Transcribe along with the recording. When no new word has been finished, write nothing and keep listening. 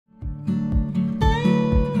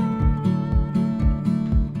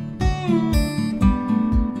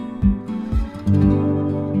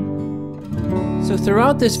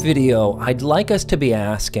throughout this video, I'd like us to be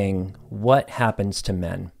asking, what happens to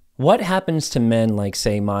men? What happens to men like,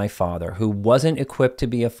 say, my father, who wasn't equipped to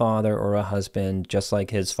be a father or a husband, just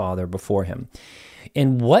like his father before him?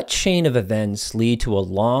 And what chain of events lead to a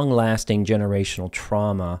long-lasting generational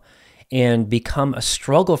trauma and become a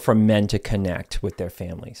struggle for men to connect with their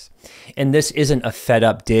families? And this isn't a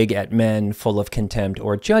fed-up dig at men full of contempt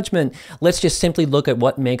or judgment. Let's just simply look at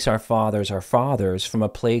what makes our fathers from a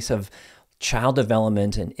place of child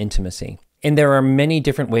development and intimacy. And there are many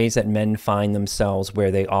different ways that men find themselves where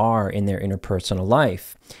they are in their interpersonal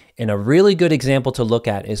life. And a really good example to look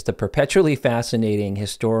at is the perpetually fascinating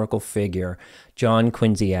historical figure, John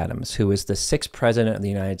Quincy Adams, who is the 6th president of the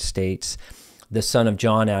United States, the son of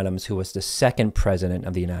John Adams, who was the 2nd president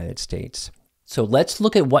of the United States. So let's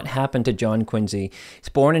look at what happened to John Quincy. He's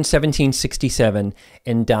born in 1767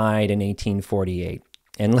 and died in 1848.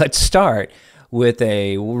 And let's start with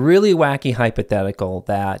a really wacky hypothetical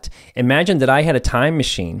that, imagine that I had a time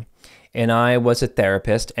machine and I was a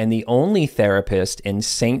therapist, and the only therapist in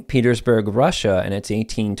St. Petersburg, Russia, and it's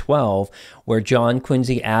 1812, where John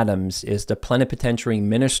Quincy Adams is the plenipotentiary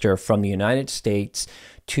minister from the United States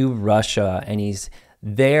to Russia, and he's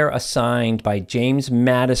there assigned by James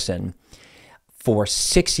Madison for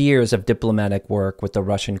 6 years of diplomatic work with the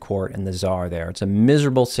Russian court and the Tsar there. It's a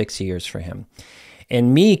miserable 6 years for him.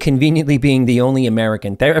 And me conveniently being the only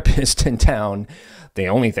American therapist in town, the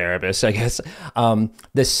only therapist, I guess, the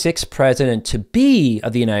 6th president-to-be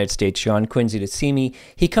of the United States, John Quincy, to see me,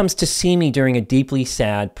 he comes to see me during a deeply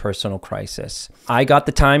sad personal crisis. I got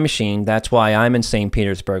the time machine. That's why I'm in St.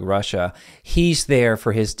 Petersburg, Russia. He's there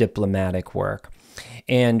for his diplomatic work.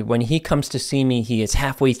 And when he comes to see me, he is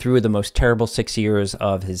halfway through the most terrible 6 years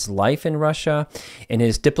of his life in Russia. And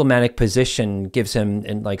his diplomatic position gives him,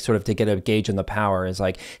 and like sort of to get a gauge on the power, is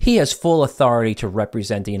like he has full authority to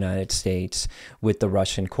represent the United States with the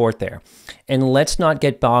Russian court there. And let's not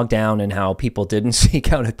get bogged down in how people didn't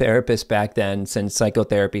seek out a therapist back then, since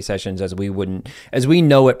psychotherapy sessions as we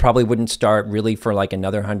know it probably wouldn't start really for like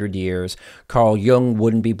another 100 years. Carl Jung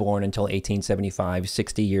wouldn't be born until 1875,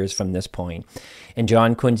 60 years from this point. And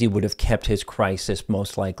John Quincy would have kept his crisis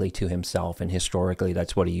most likely to himself, and historically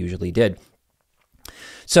that's what he usually did.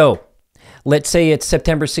 So let's say it's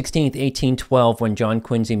September 16th, 1812, when John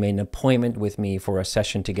Quincy made an appointment with me for a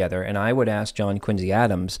session together, and I would ask John Quincy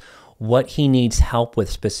Adams what he needs help with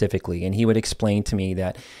specifically, and he would explain to me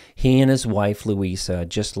that he and his wife, Louisa,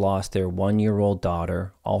 just lost their 1-year-old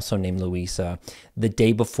daughter, also named Louisa, the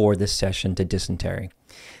day before this session to dysentery.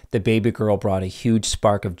 The baby girl brought a huge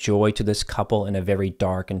spark of joy to this couple in a very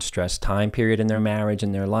dark and stressed time period in their marriage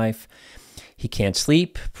and their life. He can't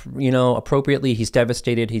sleep, appropriately. He's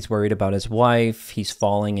devastated. He's worried about his wife. He's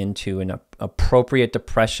falling into an appropriate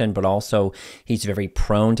depression, but also he's very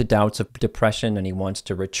prone to doubts of depression, and he wants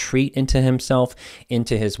to retreat into himself,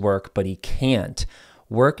 into his work, but he can't.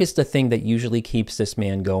 Work is the thing that usually keeps this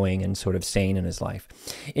man going and sort of sane in his life.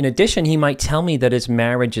 In addition, he might tell me that his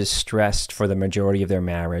marriage is stressed for the majority of their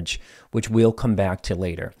marriage, which we'll come back to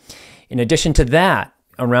later. In addition to that,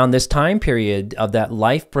 around this time period of that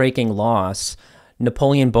life-breaking loss,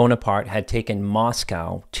 Napoleon Bonaparte had taken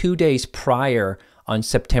Moscow 2 days prior on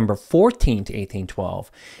September 14th,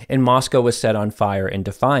 1812, and Moscow was set on fire in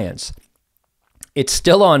defiance. It's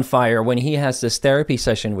still on fire when he has this therapy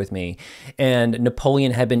session with me, and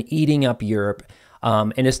Napoleon had been eating up Europe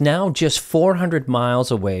and is now just 400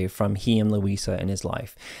 miles away from he and Louisa in his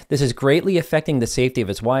life. This is greatly affecting the safety of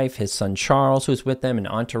his wife, his son Charles, who's with them, an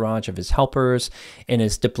entourage of his helpers, and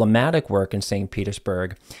his diplomatic work in St.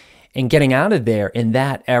 Petersburg. And getting out of there in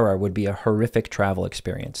that era would be a horrific travel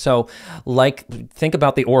experience. So, think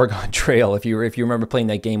about the Oregon Trail. If you remember playing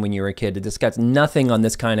that game when you were a kid, this got nothing on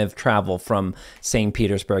this kind of travel from St.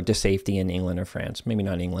 Petersburg to safety in England or France. Maybe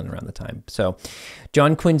not England around the time. So,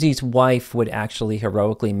 John Quincy's wife would actually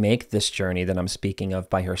heroically make this journey that I'm speaking of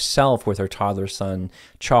by herself with her toddler son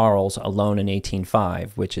Charles alone in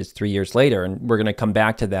 1805, which is 3 years later. And we're going to come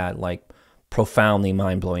back to that profoundly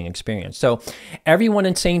mind-blowing experience. So everyone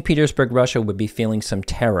in St. Petersburg, Russia would be feeling some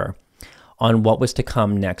terror on what was to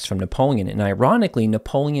come next from Napoleon. And ironically,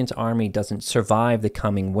 Napoleon's army doesn't survive the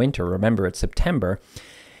coming winter. Remember, it's September.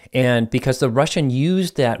 And because the Russian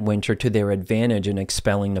used that winter to their advantage in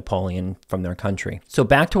expelling Napoleon from their country. So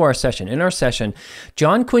back to our session. In our session,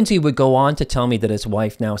 John Quincy would go on to tell me that his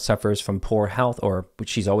wife now suffers from poor health, or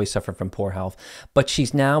she's always suffered from poor health, but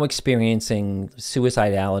she's now experiencing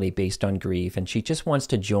suicidality based on grief, and she just wants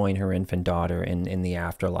to join her infant daughter in the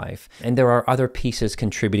afterlife. And there are other pieces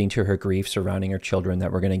contributing to her grief surrounding her children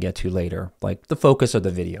that we're going to get to later, like the focus of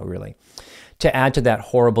the video, really. To add to that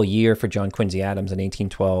horrible year for John Quincy Adams in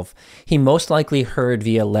 1812, he most likely heard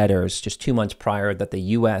via letters just 2 months prior that the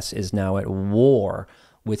U.S. is now at war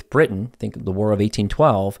with Britain, think of the War of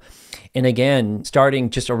 1812, and again,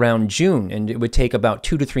 starting just around June, and it would take about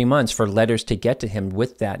 2 to 3 months for letters to get to him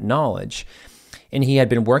with that knowledge. And he had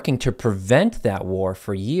been working to prevent that war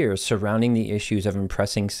for years, surrounding the issues of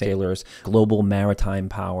impressing sailors, global maritime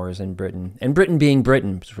powers in Britain, and Britain being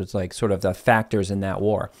Britain, which was like sort of the factors in that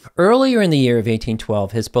war. Earlier in the year of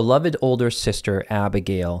 1812, his beloved older sister,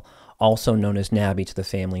 Abigail, also known as Nabby to the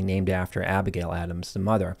family, named after Abigail Adams, the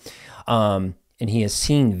mother, and he has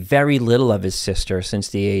seen very little of his sister since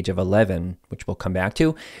the age of 11, which we'll come back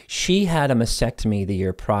to. She had a mastectomy the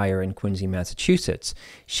year prior in Quincy, Massachusetts.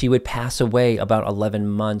 She would pass away about 11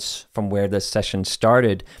 months from where this session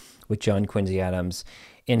started with John Quincy Adams,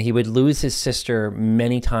 and he would lose his sister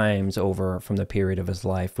many times over from the period of his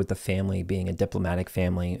life, with the family being a diplomatic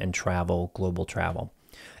family and global travel,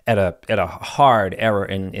 at a hard era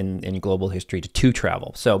in global history to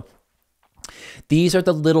travel. So these are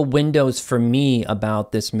the little windows for me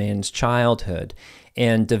about this man's childhood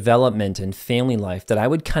and development and family life that I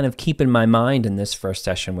would kind of keep in my mind in this first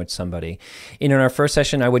session with somebody. In our first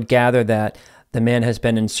session, I would gather that the man has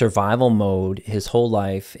been in survival mode his whole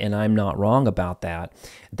life, and I'm not wrong about that.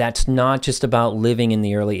 That's not just about living in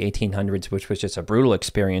the early 1800s, which was just a brutal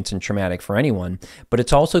experience and traumatic for anyone, but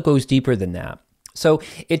it also goes deeper than that. So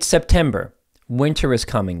it's September. Winter is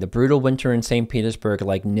coming. The brutal winter in St. Petersburg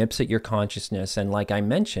like nips at your consciousness, and like I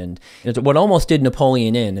mentioned, it's what almost did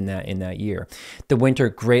Napoleon in that year. The winter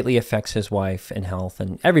greatly affects his wife and health,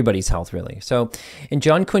 and everybody's health really. So, and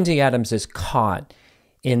John Quincy Adams is caught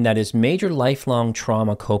in that his major lifelong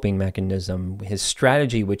trauma coping mechanism, his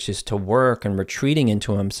strategy, which is to work and retreating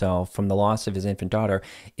into himself from the loss of his infant daughter,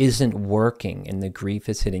 isn't working, and the grief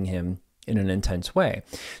is hitting him in an intense way.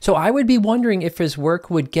 So I would be wondering if his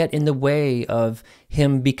work would get in the way of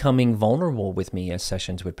him becoming vulnerable with me as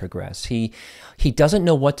sessions would progress. He doesn't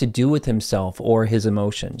know what to do with himself or his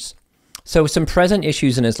emotions. So some present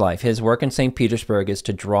issues in his life. His work in St. Petersburg is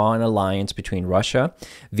to draw an alliance between Russia,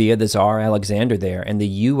 via the Tsar Alexander there, and the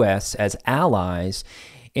U.S. as allies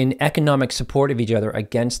in economic support of each other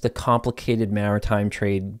against the complicated maritime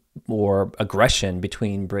trade or aggression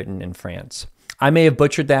between Britain and France. I may have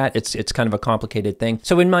butchered that. It's kind of a complicated thing.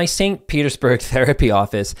 So in my St. Petersburg therapy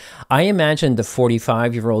office, I imagined the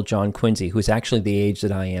 45-year-old John Quincy, who's actually the age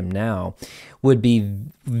that I am now, would be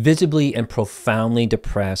visibly and profoundly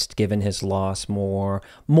depressed given his loss more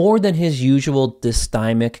than his usual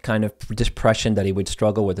dysthymic kind of depression that he would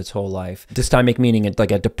struggle with his whole life. Dysthymic meaning it's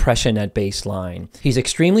like a depression at baseline. He's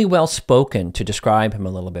extremely well spoken, to describe him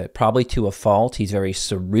a little bit, probably to a fault. He's very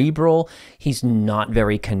cerebral. He's not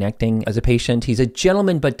very connecting as a patient. He's a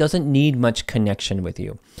gentleman but doesn't need much connection with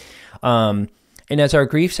you. And as our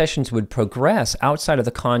grief sessions would progress outside of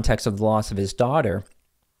the context of the loss of his daughter,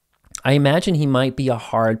 I imagine he might be a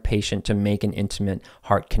hard patient to make an intimate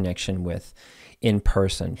heart connection with in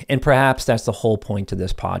person. And perhaps that's the whole point of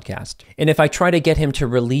this podcast. And if I try to get him to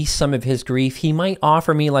release some of his grief, he might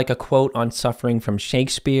offer me like a quote on suffering from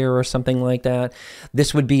Shakespeare or something like that.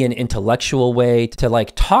 This would be an intellectual way to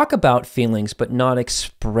like talk about feelings but not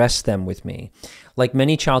express them with me. Like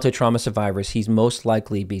many childhood trauma survivors, he's most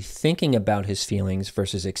likely be thinking about his feelings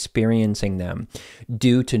versus experiencing them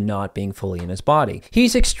due to not being fully in his body.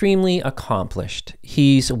 He's extremely accomplished.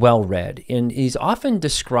 He's well-read, and he's often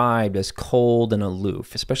described as cold and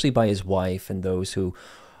aloof, especially by his wife and those who,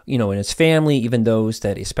 you know, in his family, even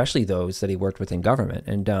especially those that he worked with in government.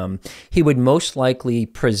 And he would most likely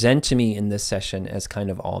present to me in this session as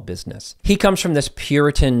kind of all business. He comes from this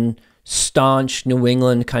Puritan, staunch New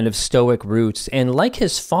England kind of stoic roots, and like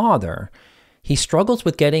his father, he struggles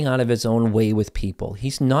with getting out of his own way with people.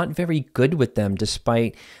 He's not very good with them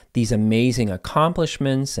despite these amazing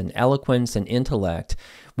accomplishments and eloquence and intellect,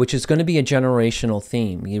 which is going to be a generational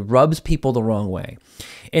theme. He rubs people the wrong way.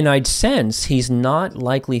 And I'd sense he's not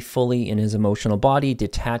likely fully in his emotional body,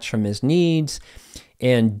 detached from his needs,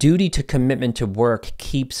 and duty to commitment to work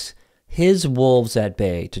keeps his wolves at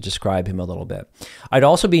bay, to describe him a little bit. I'd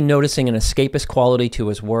also be noticing an escapist quality to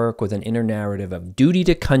his work with an inner narrative of duty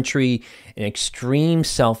to country and extreme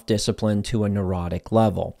self-discipline to a neurotic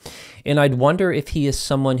level. And I'd wonder if he is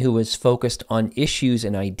someone who is focused on issues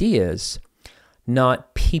and ideas,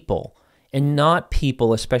 not people, and not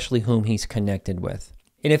people especially whom he's connected with.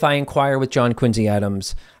 And if I inquire with John Quincy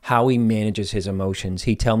Adams how he manages his emotions,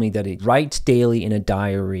 he'd tell me that he writes daily in a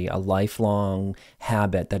diary, a lifelong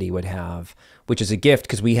habit that he would have, which is a gift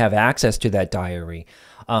because we have access to that diary.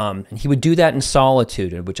 And he would do that in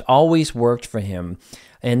solitude, which always worked for him.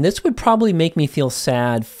 And this would probably make me feel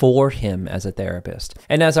sad for him as a therapist.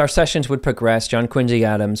 And as our sessions would progress, John Quincy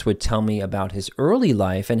Adams would tell me about his early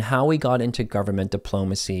life and how he got into government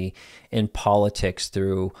diplomacy and politics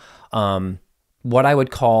through what I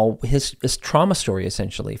would call his trauma story,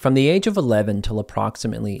 essentially. From the age of 11 till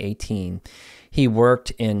approximately 18, he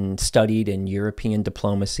worked and studied in European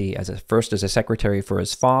diplomacy first as a secretary for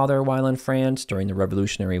his father while in France during the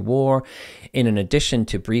Revolutionary War, in addition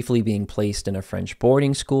to briefly being placed in a French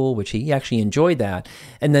boarding school, which he actually enjoyed that,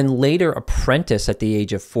 and then later apprenticed at the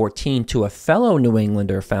age of 14 to a fellow New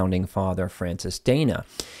Englander founding father, Francis Dana.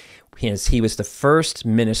 He was the first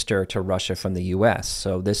minister to Russia from the U.S.,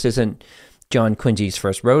 so this isn't John Quincy's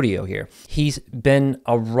first rodeo here. He's been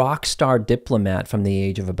a rock star diplomat from the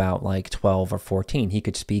age of about like 12 or 14. He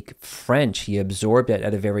could speak French. He absorbed it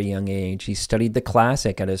at a very young age. He studied the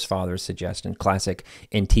classic at his father's suggestion, classic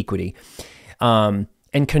antiquity,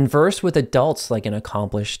 and conversed with adults like an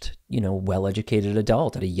accomplished, well-educated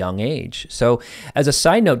adult at a young age. So as a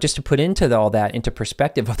side note, just to put all that into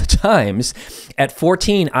perspective of the times, at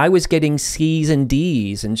 14, I was getting C's and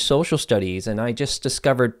D's in social studies, and I just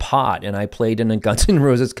discovered pot, and I played in a Guns N'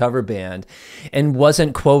 Roses cover band, and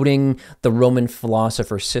wasn't quoting the Roman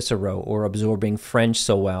philosopher Cicero or absorbing French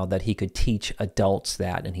so well that he could teach adults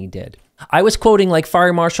that, and he did. I was quoting like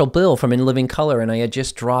Fire Marshal Bill from In Living Color, and I had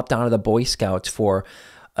just dropped out of the Boy Scouts for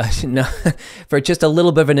just a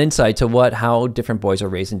little bit of an insight to how different boys are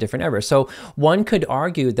raised in different eras. So one could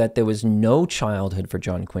argue that there was no childhood for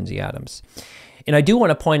John Quincy Adams. And I do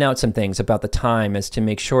want to point out some things about the time as to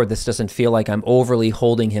make sure this doesn't feel like I'm overly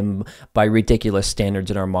holding him by ridiculous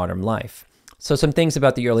standards in our modern life. So some things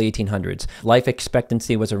about the early 1800s. Life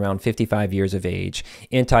expectancy was around 55 years of age.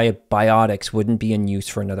 Antibiotics wouldn't be in use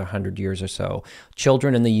for another 100 years or so.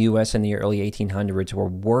 Children in the U.S. in the early 1800s were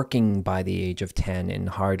working by the age of 10 in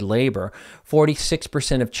hard labor.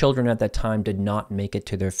 46% of children at that time did not make it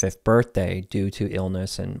to their 5th birthday due to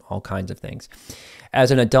illness and all kinds of things. As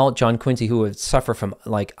an adult, John Quincy, who would suffer from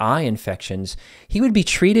like eye infections, he would be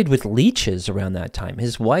treated with leeches around that time.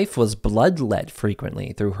 His wife was bloodlet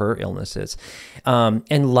frequently through her illnesses.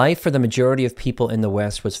 And life for the majority of people in the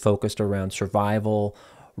West was focused around survival,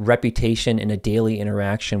 reputation, and a daily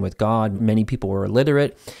interaction with God. Many people were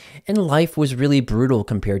illiterate, and life was really brutal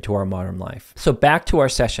compared to our modern life. So back to our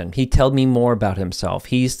session. He told me more about himself.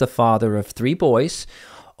 He's the father of 3 boys.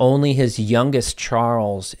 Only his youngest,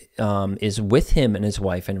 Charles, is with him and his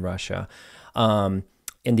wife in Russia. And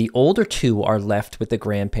the older 2 are left with the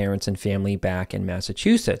grandparents and family back in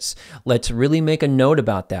Massachusetts. Let's really make a note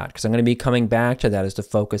about that, because I'm going to be coming back to that as the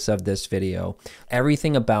focus of this video.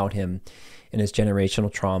 Everything about him and his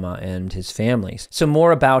generational trauma and his family. So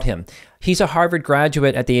more about him. He's a Harvard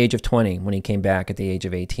graduate at the age of 20 when he came back at the age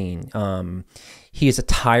of 18. He is a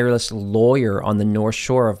tireless lawyer on the North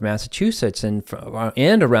Shore of Massachusetts and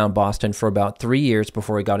around Boston for about 3 years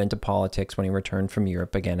before he got into politics when he returned from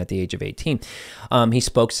Europe again at the age of 18. He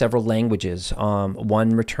spoke several languages. One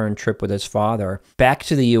return trip with his father back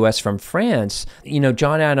to the U.S. from France.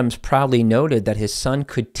 John Adams proudly noted that his son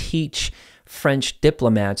could teach French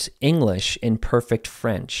diplomats English in perfect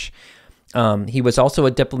French. He was also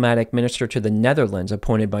a diplomatic minister to the Netherlands,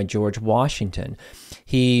 appointed by George Washington.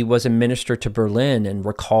 He was a minister to Berlin and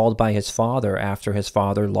recalled by his father after his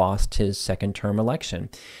father lost his second-term election.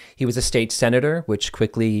 He was a state senator, which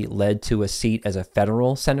quickly led to a seat as a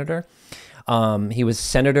federal senator. He was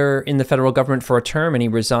senator in the federal government for a term, and he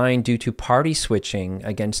resigned due to party switching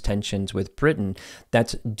against tensions with Britain.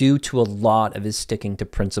 That's due to a lot of his sticking to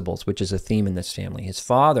principles, which is a theme in this family. His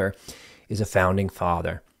father is a founding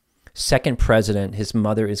father. Second president, his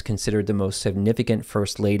mother is considered the most significant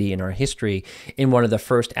first lady in our history and one of the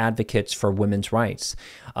first advocates for women's rights.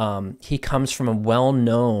 He comes from a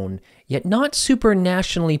well-known, yet not super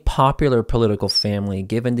nationally popular political family,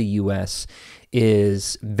 given the U.S.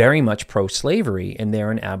 is very much pro-slavery and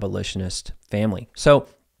they're an abolitionist family. So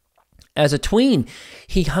as a tween,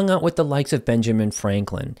 he hung out with the likes of Benjamin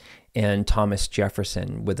Franklin and Thomas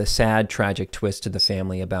Jefferson, with a sad, tragic twist to the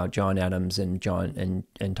family about John Adams and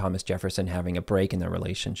Thomas Jefferson having a break in their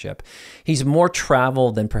relationship. He's more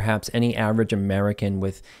traveled than perhaps any average American,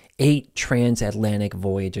 with 8 transatlantic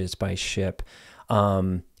voyages by ship.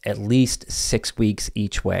 And at least 6 weeks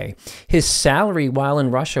each way. His salary while in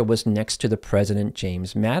Russia was next to the President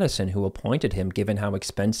James Madison, who appointed him, given how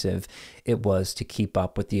expensive it was to keep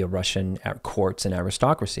up with the Russian courts and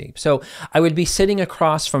aristocracy. So I would be sitting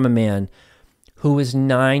across from a man who is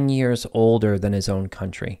 9 years older than his own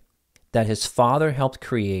country, that his father helped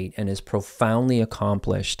create and is profoundly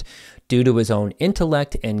accomplished due to his own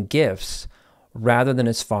intellect and gifts, rather than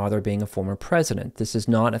his father being a former president. This is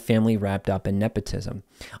not a family wrapped up in nepotism.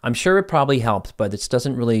 I'm sure it probably helped, but it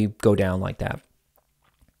doesn't really go down like that.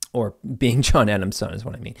 Or being John Adams' son is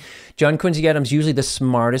what I mean. John Quincy Adams, usually the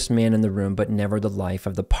smartest man in the room, but never the life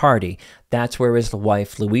of the party. That's where his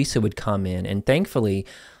wife, Louisa, would come in. And thankfully,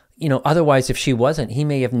 otherwise, if she wasn't, he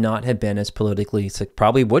may have not have been as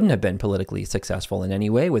probably wouldn't have been politically successful in any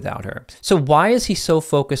way without her. So why is he so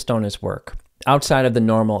focused on his work? Outside of the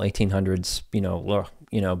normal 1800s,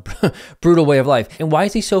 brutal way of life. And why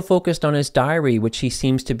is he so focused on his diary, which he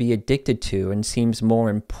seems to be addicted to and seems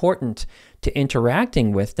more important to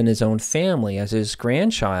interacting with than his own family? As his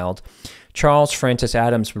grandchild, Charles Francis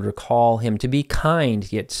Adams would recall him to be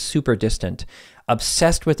kind yet super distant,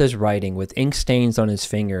 obsessed with his writing, with ink stains on his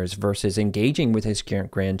fingers, versus engaging with his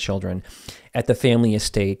grandchildren at the family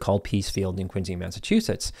estate called Peacefield in Quincy,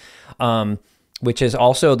 Massachusetts. Which is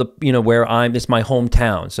also where it's my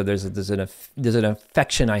hometown. So there's an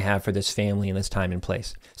affection I have for this family in this time and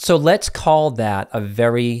place. So let's call that a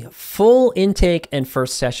very full intake and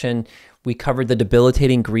first session. We covered the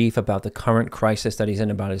debilitating grief about the current crisis that he's in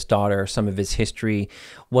about his daughter, some of his history,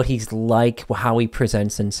 what he's like, how he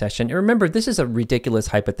presents in session. And remember, this is a ridiculous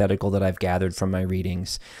hypothetical that I've gathered from my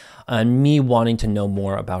readings, and me wanting to know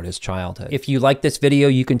more about his childhood. If you like this video,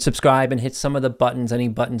 you can subscribe and hit some of the buttons, any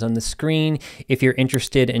buttons on the screen. If you're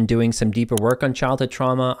interested in doing some deeper work on childhood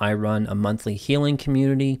trauma, I run a monthly healing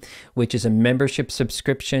community, which is a membership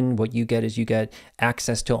subscription. What you get is you get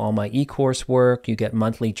access to all my e-course work. You get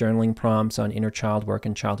monthly journaling prompts on inner child work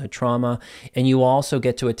and childhood trauma. And you also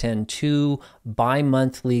get to attend 2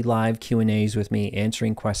 bi-monthly live Q&As with me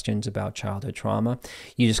answering questions about childhood trauma.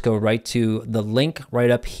 You just go right to the link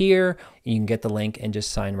right up here. You can get the link and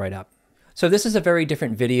just sign right up. So this is a very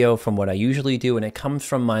different video from what I usually do, and it comes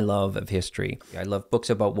from my love of history. I love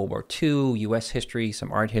books about World War II, U.S. history,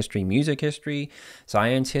 some art history, music history,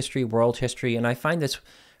 science history, world history, and I find this,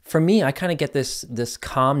 for me, I kind of get this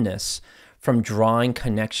calmness from drawing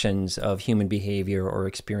connections of human behavior or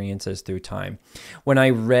experiences through time. When I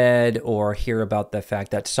read or hear about the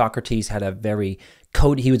fact that Socrates had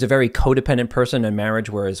he was a very codependent person in marriage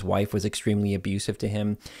where his wife was extremely abusive to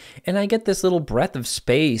him, and I get this little breath of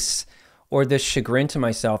space or this chagrin to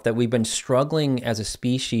myself that we've been struggling as a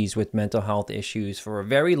species with mental health issues for a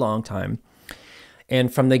very long time.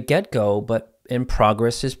 And from the get-go, and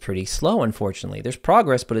progress is pretty slow, unfortunately. There's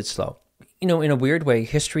progress, but it's slow. In a weird way,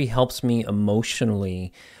 history helps me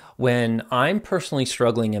emotionally when I'm personally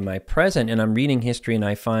struggling in my present and I'm reading history, and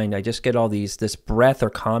I find I just get this breath or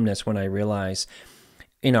calmness when I realize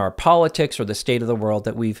in our politics or the state of the world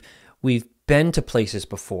that we've been to places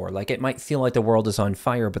before. Like, it might feel like the world is on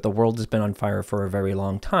fire, but the world has been on fire for a very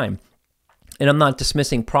long time. And I'm not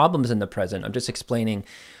dismissing problems in the present. I'm just explaining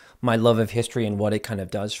my love of history and what it kind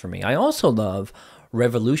of does for me. I also love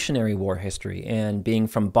Revolutionary War history, and being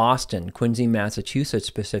from Boston, Quincy, Massachusetts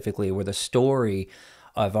specifically, where the story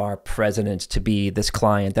of our president to be this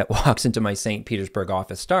client that walks into my St. Petersburg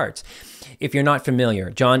office starts. If you're not familiar,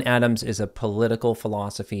 John Adams is a political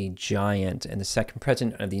philosophy giant and the second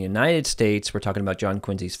president of the United States. We're talking about John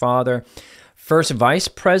Quincy's father. First vice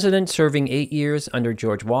president, serving 8 years under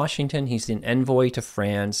George Washington. He's an envoy to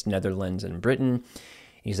France, Netherlands, and Britain.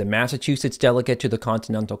 He's a Massachusetts delegate to the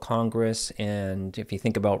Continental Congress. And if you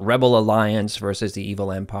think about Rebel Alliance versus the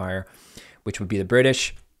Evil Empire, which would be the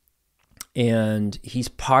British, and he's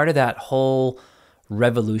part of that whole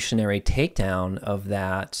revolutionary takedown of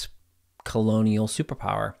that colonial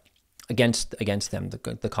superpower against them,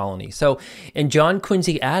 the colony. So, and John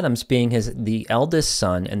Quincy Adams, being the eldest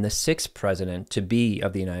son and the 6th president to be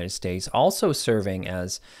of the United States, also serving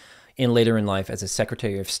later in life as a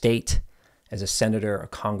Secretary of State, as a senator, a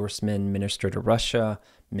congressman, minister to Russia,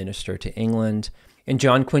 minister to England. And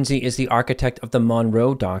John Quincy is the architect of the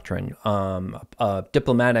Monroe Doctrine, a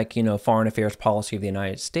diplomatic, foreign affairs policy of the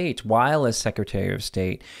United States, while as Secretary of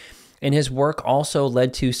State. And his work also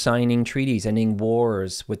led to signing treaties, ending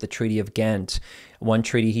wars with the Treaty of Ghent. One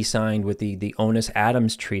treaty he signed with the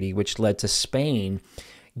Onus-Adams Treaty, which led to Spain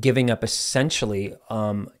giving up essentially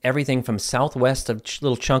everything from southwest, a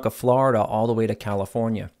little chunk of Florida, all the way to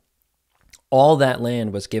California. All that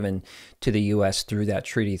land was given to the U.S. through that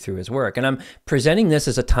treaty, through his work. And I'm presenting this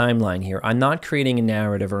as a timeline here. I'm not creating a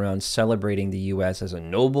narrative around celebrating the U.S. as a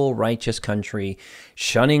noble, righteous country,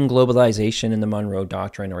 shunning globalization and the Monroe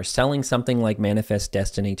Doctrine, or selling something like Manifest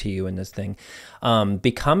Destiny to you in this thing.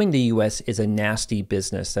 Becoming the U.S. is a nasty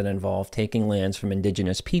business that involved taking lands from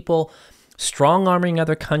indigenous people, strong-arming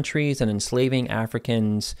other countries, and enslaving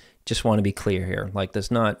Africans. Just want to be clear here. Like,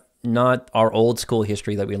 there's not our old school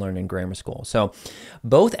history that we learned in grammar school. So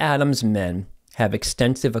both Adams men have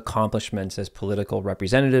extensive accomplishments as political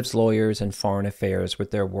representatives, lawyers, and foreign affairs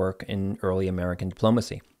with their work in early American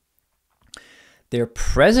diplomacy. Their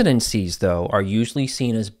presidencies, though, are usually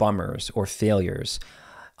seen as bummers or failures,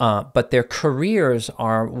 but their careers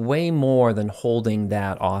are way more than holding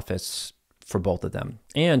that office for both of them.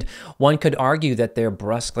 And one could argue that their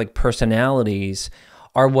brusque personalities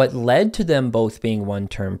are what led to them both being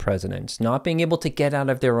one-term presidents, not being able to get out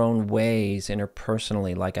of their own ways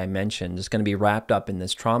interpersonally, like I mentioned. It's going to be wrapped up in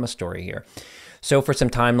this trauma story here. So for some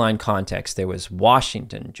timeline context, there was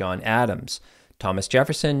Washington, John Adams, Thomas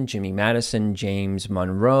Jefferson, Jimmy Madison, James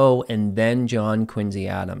Monroe, and then John Quincy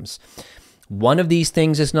Adams. One of these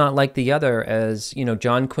things is not like the other, as,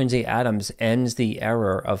 John Quincy Adams ends the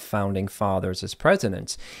era of founding fathers as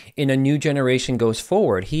presidents. And a new generation goes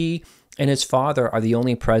forward. He and his father are the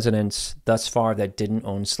only presidents thus far that didn't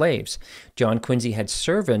own slaves. John Quincy had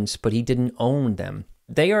servants, but he didn't own them.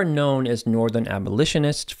 They are known as Northern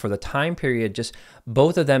abolitionists for the time period. Just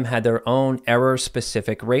both of them had their own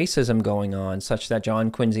era-specific racism going on, such that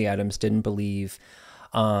John Quincy Adams didn't believe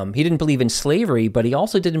in slavery, but he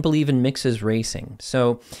also didn't believe in mixes racing.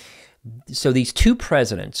 So these two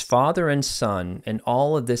presidents, father and son, and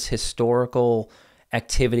all of this historical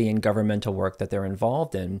activity and governmental work that they're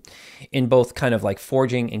involved in both kind of like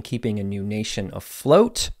forging and keeping a new nation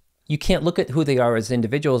afloat. You can't look at who they are as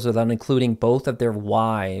individuals without including both of their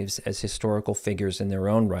wives as historical figures in their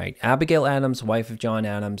own right. Abigail Adams, wife of John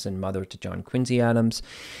Adams and mother to John Quincy Adams,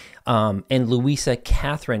 and Louisa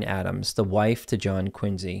Catherine Adams, the wife to John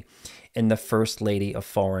Quincy, and the first lady of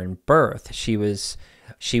foreign birth. She was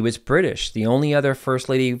British, the only other first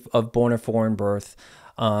lady born of foreign birth,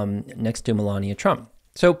 next to Melania Trump.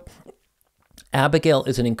 So Abigail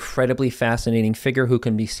is an incredibly fascinating figure who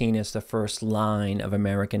can be seen as the first line of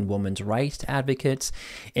American women's rights advocates,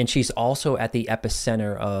 and she's also at the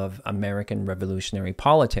epicenter of American revolutionary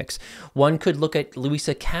politics. One could look at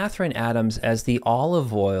Louisa Catherine Adams as the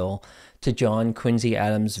olive oil to John Quincy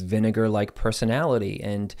Adams' vinegar-like personality,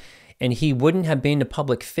 and he wouldn't have been the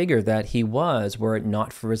public figure that he was were it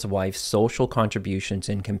not for his wife's social contributions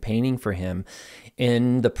in campaigning for him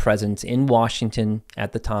in the presence in Washington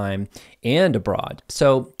at the time and abroad.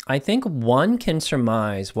 So I think one can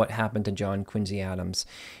surmise what happened to John Quincy Adams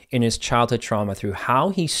in his childhood trauma through how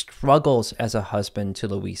he struggles as a husband to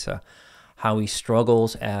Louisa, how he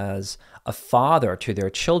struggles as a father to their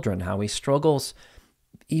children, how he struggles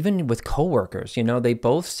even with coworkers. They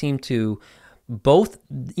both seem to...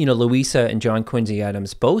 Louisa and John Quincy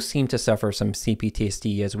Adams both seem to suffer some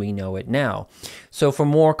c-ptsd as we know it now. So for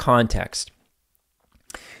more context,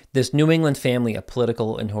 this New England family, a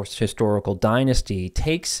political and historical dynasty,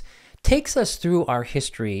 takes us through our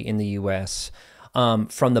history in the U.S.,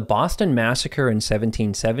 from the Boston Massacre in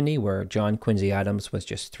 1770, where John Quincy Adams was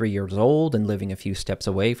just 3 years old and living a few steps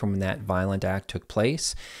away from when that violent act took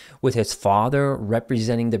place, with his father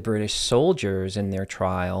representing the British soldiers in their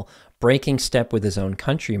trial, breaking step with his own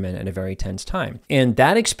countrymen at a very tense time. And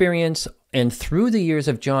that experience, and through the years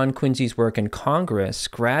of John Quincy's work in Congress,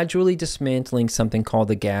 gradually dismantling something called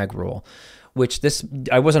the gag rule, which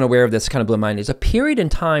I wasn't aware of this, kind of blew my mind. There's a period in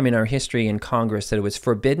time in our history in Congress that it was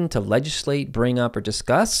forbidden to legislate, bring up, or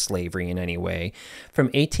discuss slavery in any way from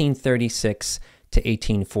 1836 to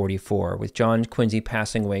 1844, with John Quincy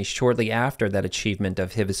passing away shortly after that achievement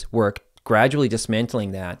of his work, gradually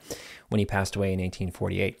dismantling that when he passed away in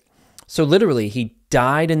 1848. So literally, he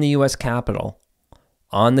died in the U.S. Capitol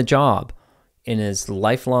on the job in his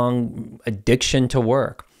lifelong addiction to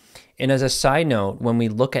work. And as a side note, when we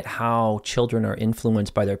look at how children are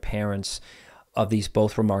influenced by their parents of these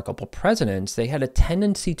both remarkable presidents, they had a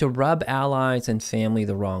tendency to rub allies and family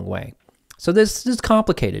the wrong way. So this is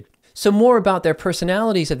complicated. So more about their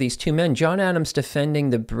personalities of these two men. John Adams defending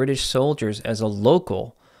the British soldiers as a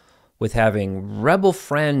local, with having rebel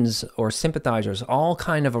friends or sympathizers all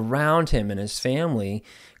kind of around him and his family,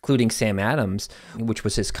 including Sam Adams, which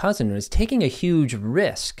was his cousin, and was taking a huge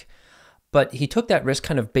risk. But he took that risk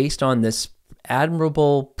kind of based on this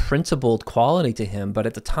admirable, principled quality to him. But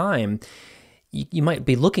at the time, you might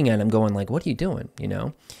be looking at him going like, what are you doing,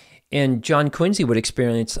 And John Quincy would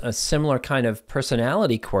experience a similar kind of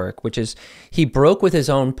personality quirk, which is he broke with his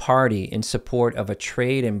own party in support of a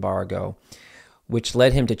trade embargo, which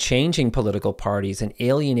led him to changing political parties and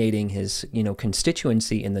alienating his,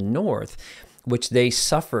 constituency in the North, which they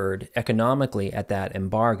suffered economically at that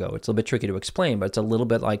embargo. It's a little bit tricky to explain, but it's a little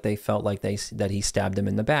bit like they felt like that he stabbed them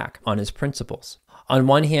in the back on his principles. On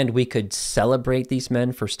one hand, we could celebrate these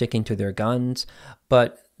men for sticking to their guns,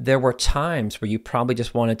 but there were times where you probably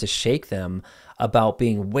just wanted to shake them about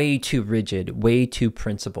being way too rigid, way too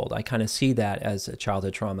principled. I kind of see that as a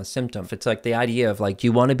childhood trauma symptom. It's like the idea of like, do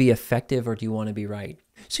you want to be effective or do you want to be right?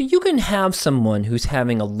 So you can have someone who's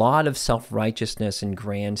having a lot of self-righteousness and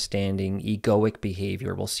grandstanding, egoic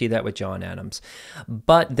behavior. We'll see that with John Adams.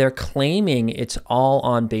 But they're claiming it's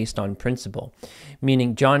all based on principle.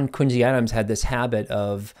 Meaning John Quincy Adams had this habit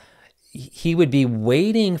of, he would be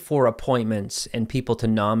waiting for appointments and people to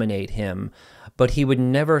nominate him, but he would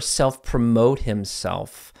never self-promote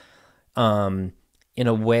himself in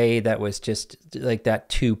a way that was just like that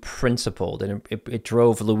too principled. And it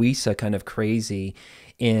drove Louisa kind of crazy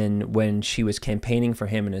when she was campaigning for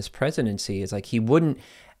him in his presidency. It's like he wouldn't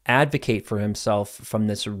advocate for himself from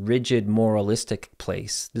this rigid moralistic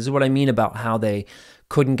place. This is what I mean about how they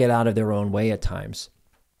couldn't get out of their own way at times.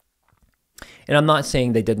 And I'm not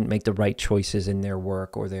saying they didn't make the right choices in their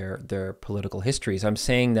work or their political histories. I'm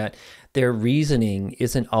saying that their reasoning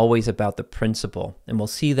isn't always about the principle. And we'll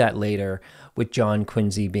see that later with John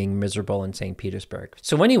Quincy being miserable in St. Petersburg.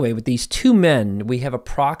 So anyway, with these two men, we have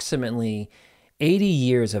approximately 80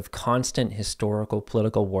 years of constant historical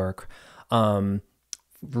political work,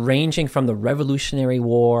 ranging from the Revolutionary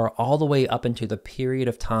War all the way up into the period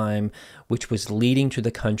of time which was leading to the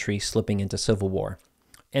country slipping into civil war.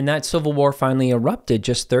 And that civil war finally erupted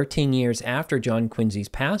just 13 years after John Quincy's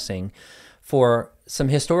passing. For some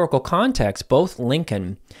historical context, both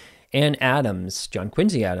Lincoln and Adams, John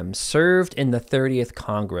Quincy Adams, served in the 30th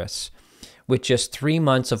Congress with just 3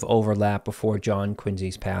 months of overlap before John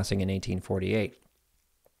Quincy's passing in 1848.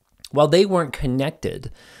 While they weren't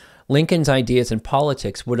connected, Lincoln's ideas and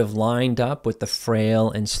politics would have lined up with the frail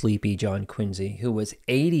and sleepy John Quincy, who was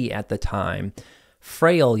 80 at the time,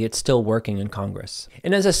 frail yet still working in Congress.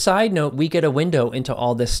 And as a side note, we get a window into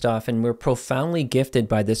all this stuff, and we're profoundly gifted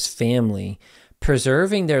by this family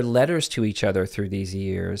preserving their letters to each other through these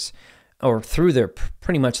years, or through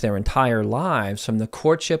pretty much their entire lives, from the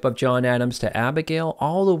courtship of John Adams to Abigail,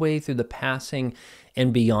 all the way through the passing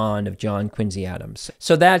and beyond of John Quincy Adams.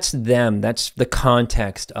 So that's them. That's the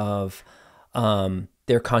context of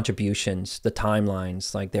their contributions, the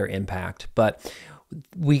timelines, like their impact. But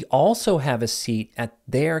we also have a seat at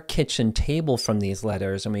their kitchen table from these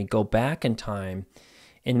letters, and we go back in time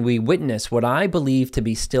and we witness what I believe to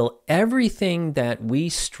be still everything that we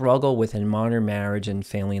struggle with in modern marriage and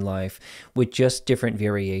family life, with just different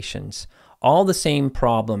variations. All the same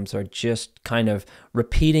problems are just kind of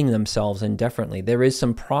repeating themselves indifferently. There is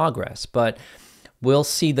some progress, but we'll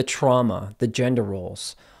see the trauma, the gender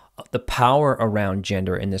roles, the power around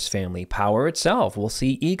gender in this family, power itself. We'll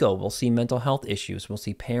see ego. We'll see mental health issues. We'll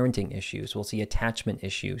see parenting issues. We'll see attachment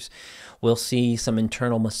issues. We'll see some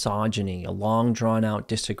internal misogyny, a long drawn out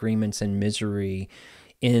disagreements and misery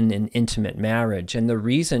in an intimate marriage, and the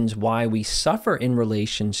reasons why we suffer in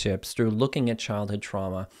relationships through looking at childhood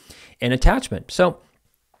trauma and attachment. So,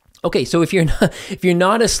 okay, so if you're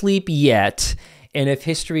not asleep yet, and if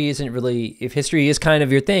history is kind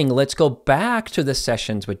of your thing, let's go back to the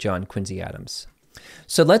sessions with John Quincy Adams.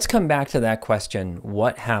 So let's come back to that question,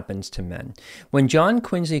 what happens to men? When John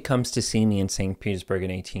Quincy comes to see me in St. Petersburg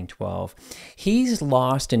in 1812, he's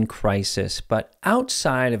lost in crisis, but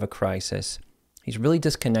outside of a crisis, he's really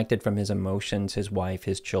disconnected from his emotions, his wife,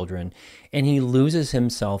 his children, and he loses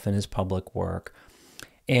himself in his public work.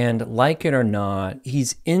 And like it or not,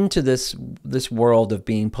 he's into this world of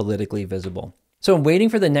being politically visible. So I'm waiting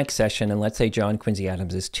for the next session, and let's say John Quincy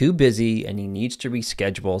Adams is too busy and he needs to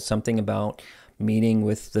reschedule something about meeting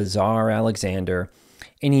with the Tsar Alexander.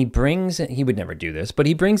 And he would never do this, but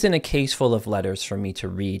he brings in a case full of letters for me to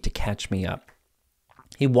read to catch me up.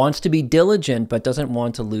 He wants to be diligent, but doesn't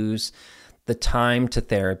want to lose the time to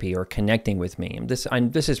therapy or connecting with me. This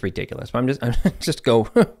is ridiculous. I'm just go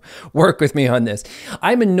work with me on this.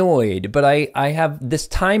 I'm annoyed, but I have this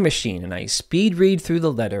time machine and I speed read through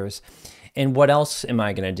the letters. And what else am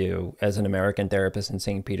I going to do as an American therapist in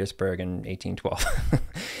St. Petersburg in 1812?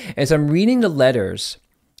 As I'm reading the letters,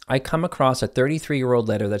 I come across a 33-year-old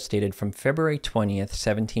letter that's dated from February 20th,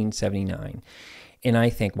 1779. And I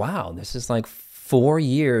think, wow, this is like 4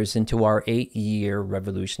 years into our 8-year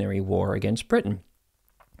Revolutionary War against Britain.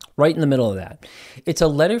 Right in the middle of that. It's a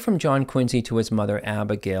letter from John Quincy to his mother,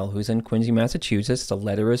 Abigail, who's in Quincy, Massachusetts. The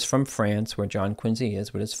letter is from France, where John Quincy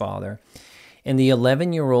is with his father. And the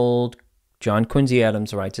 11-year-old John Quincy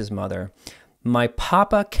Adams writes his mother, "My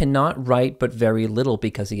papa cannot write but very little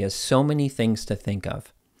because he has so many things to think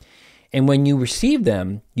of. And when you receive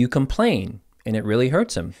them, you complain, and it really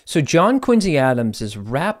hurts him." So John Quincy Adams is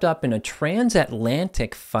wrapped up in a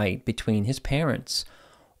transatlantic fight between his parents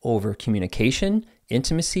over communication,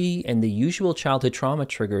 intimacy, and the usual childhood trauma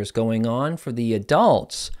triggers going on for the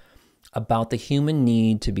adults about the human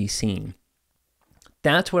need to be seen.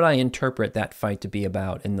 That's what I interpret that fight to be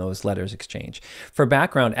about in those letters exchanged. For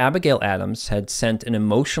background, Abigail Adams had sent an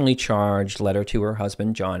emotionally charged letter to her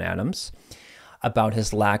husband, John Adams, about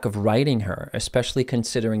his lack of writing her, especially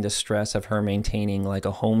considering the stress of her maintaining like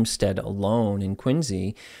a homestead alone in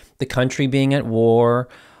Quincy, the country being at war,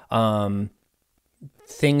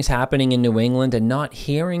 things happening in New England, and not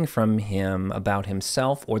hearing from him about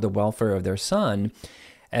himself or the welfare of their son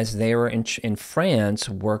as they were in France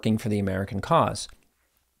working for the American cause.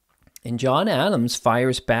 And John Adams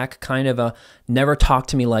fires back kind of a "never talk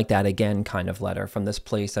to me like that again" kind of letter from this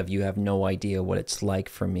place of "you have no idea what it's like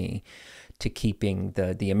for me," to keeping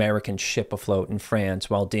the American ship afloat in France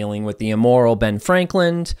while dealing with the immoral Ben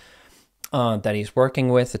Franklin that he's working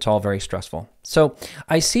with. It's all very stressful. So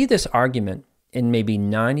I see this argument in maybe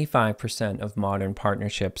 95% of modern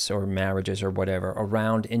partnerships or marriages or whatever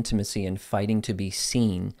around intimacy and fighting to be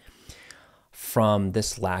seen from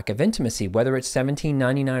this lack of intimacy, whether it's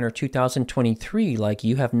 1799 or 2023, like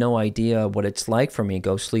 "you have no idea what it's like for me,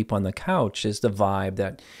 go sleep on the couch" is the vibe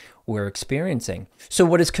that we're experiencing. So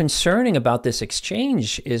what is concerning about this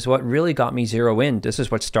exchange is what really got me zero in. This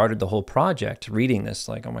is what started the whole project, reading this,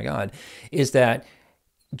 like, oh my God, is that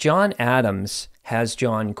John Adams has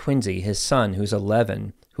John Quincy, his son, who's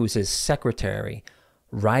 11, who's his secretary,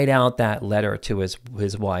 write out that letter to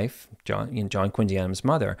his wife, John Quincy Adams'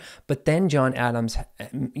 mother. But then John Adams,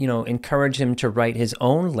 encouraged him to write his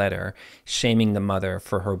own letter shaming the mother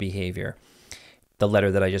for her behavior. The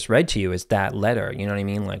letter that I just read to you is that letter. You know what I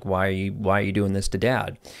mean? Like, why are you doing this to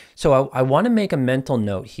Dad? So I want to make a mental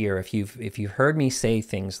note here. If you've heard me say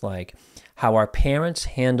things like how our parents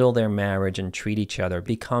handle their marriage and treat each other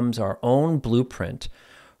becomes our own blueprint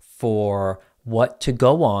for what to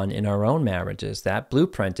go on in our own marriages. That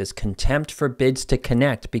blueprint is contempt forbids to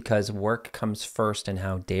connect because work comes first, and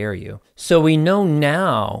how dare you. So we know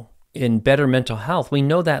now, in Better Mental Health, we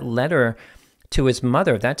know that letter to his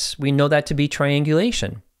mother, we know that to be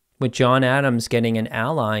triangulation, with John Adams getting an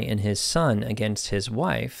ally in his son against his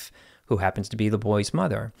wife, who happens to be the boy's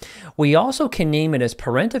mother. We also can name it as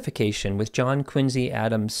parentification, with John Quincy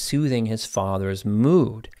Adams soothing his father's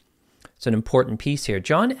mood. It's an important piece here.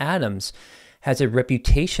 John Adams has a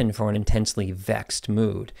reputation for an intensely vexed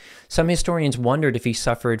mood. Some historians wondered if he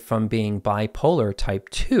suffered from being bipolar type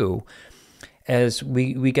 2, as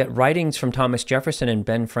we get writings from Thomas Jefferson and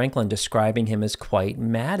Ben Franklin describing him as quite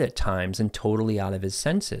mad at times and totally out of his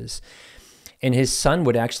senses. And his son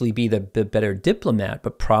would actually be the better diplomat,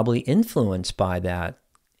 but probably influenced by that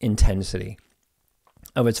intensity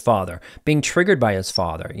of his father, being triggered by his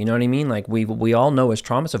father. You know what I mean? Like we all know as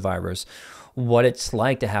trauma survivors what it's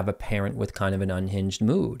like to have a parent with kind of an unhinged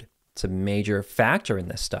mood. It's a major factor in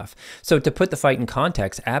this stuff. So to put the fight in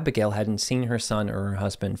context, Abigail hadn't seen her son or her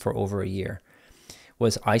husband for over a year,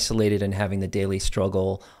 was isolated and having the daily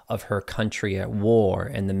struggle of her country at war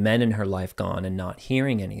and the men in her life gone and not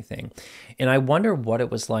hearing anything. And I wonder what it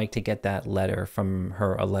was like to get that letter from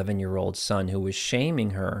her 11-year-old son who was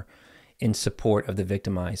shaming her in support of the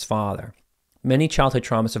victimized father. Many childhood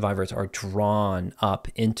trauma survivors are drawn up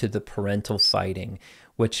into the parental fighting,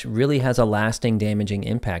 which really has a lasting damaging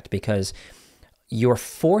impact because you're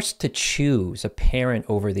forced to choose a parent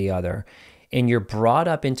over the other, and you're brought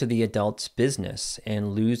up into the adult's business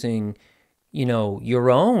and losing,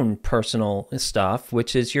 your own personal stuff,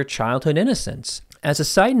 which is your childhood innocence. As a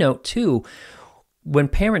side note, too, when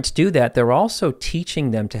parents do that, they're also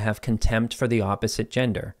teaching them to have contempt for the opposite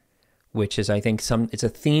gender, which is, I think, it's a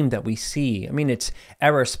theme that we see. I mean, it's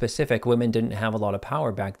era specific. Women didn't have a lot of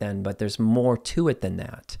power back then, but there's more to it than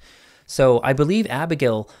that. So I believe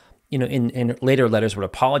Abigail, in later letters would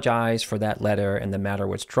apologize for that letter and the matter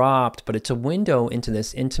was dropped, but it's a window into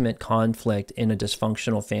this intimate conflict in a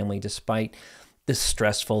dysfunctional family despite this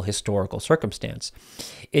stressful historical circumstance.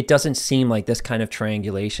 It doesn't seem like this kind of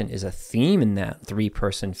triangulation is a theme in that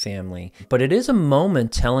three-person family, but it is a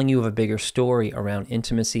moment telling you of a bigger story around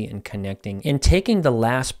intimacy and connecting and taking the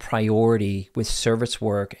last priority with service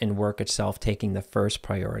work and work itself taking the first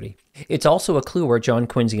priority. It's also a clue where John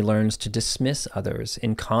Quincy learns to dismiss others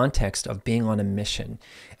in context of being on a mission,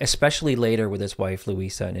 especially later with his wife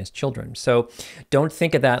Louisa and his children. So don't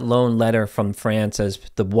think of that lone letter from France as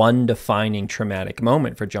the one defining traumatic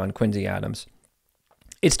moment for John Quincy Adams.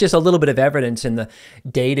 It's just a little bit of evidence in the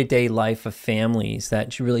day-to-day life of families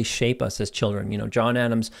that really shape us as children. You know, John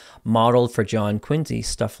Adams modeled for John Quincy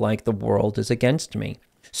stuff like "the world is against me."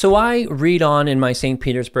 So I read on in my St.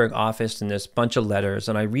 Petersburg office in this bunch of letters,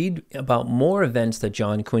 and I read about more events that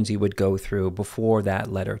John Quincy would go through before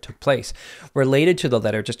that letter took place. Related to the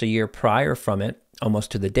letter, just a year prior from it,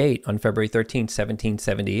 almost to the date, on February 13th,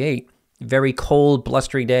 1778, very cold,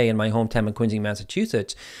 blustery day in my hometown of Quincy,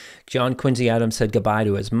 Massachusetts, John Quincy Adams said goodbye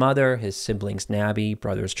to his mother, his siblings Nabby,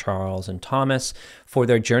 brothers Charles and Thomas, for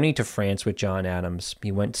their journey to France with John Adams.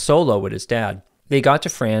 He went solo with his dad. They got to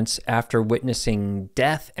France after witnessing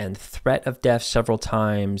death and threat of death several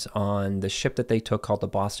times on the ship that they took called the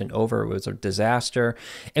Boston Over. It was a disaster.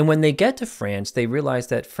 And when they get to France, they realize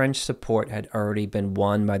that French support had already been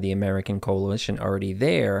won by the American coalition already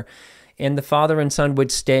there. And the father and son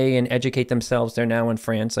would stay and educate themselves. They're now in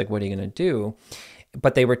France. Like, what are you going to do?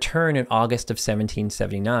 But they return in August of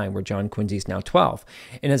 1779, where John Quincy's now 12.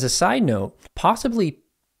 And as a side note, possibly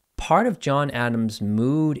part of John Adams'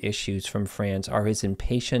 mood issues from France are his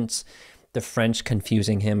impatience, the French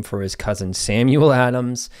confusing him for his cousin Samuel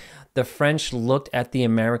Adams. The French looked at the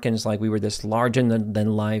Americans like we were this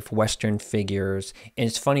larger-than-life Western figures. And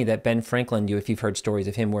it's funny that Ben Franklin, if you've heard stories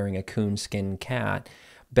of him wearing a coonskin cat,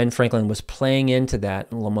 Ben Franklin was playing into that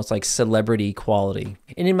almost like celebrity quality.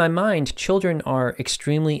 And in my mind, children are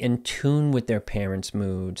extremely in tune with their parents'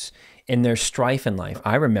 moods and their strife in life.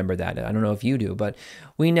 I remember that. I don't know if you do, but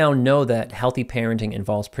we now know that healthy parenting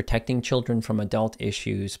involves protecting children from adult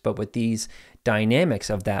issues. But with these dynamics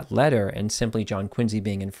of that letter and simply John Quincy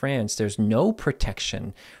being in France, there's no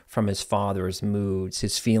protection from his father's moods,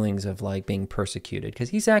 his feelings of like being persecuted, because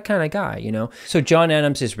he's that kind of guy, you know? So John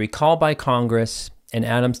Adams is recalled by Congress, and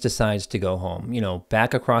Adams decides to go home,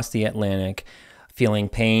 back across the Atlantic, feeling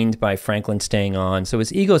pained by Franklin staying on. So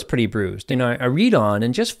his ego's pretty bruised. I read on,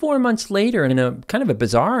 and just 4 months later, in a kind of a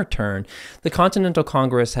bizarre turn, the Continental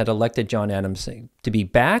Congress had elected John Adams to be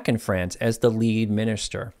back in France as the lead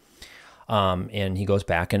minister. And he goes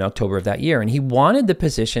back in October of that year. And he wanted the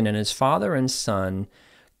position, and his father and son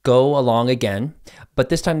go along again, but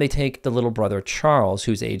this time they take the little brother Charles,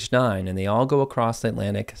 who's age 9, and they all go across the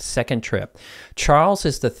Atlantic, second trip. Charles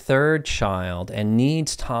is the third child and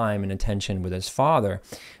needs time and attention with his father,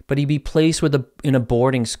 but he'd be placed in a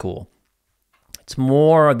boarding school. It's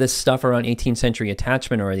more of this stuff around 18th century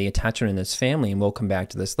attachment, or the attachment in this family, and we'll come back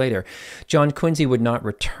to this later. John Quincy would not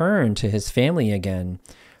return to his family again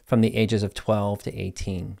from the ages of 12 to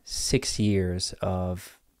 18, 6 years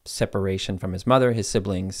of separation from his mother, his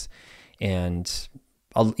siblings, and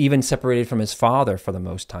even separated from his father for the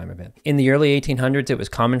most time of it. In the early 1800s, it was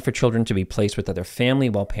common for children to be placed with other family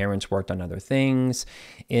while parents worked on other things.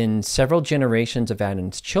 In several generations of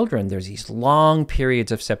Adam's children, there's these long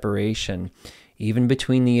periods of separation, even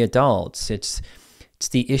between the adults. It's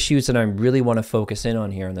the issues that I really want to focus in on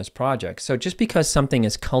here in this project. So just because something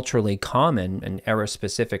is culturally common and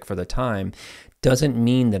era-specific for the time doesn't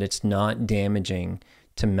mean that it's not damaging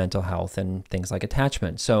to mental health and things like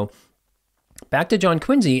attachment. So back to John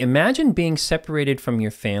Quincy, imagine being separated from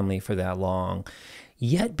your family for that long,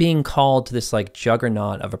 yet being called to this like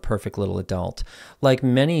juggernaut of a perfect little adult. Like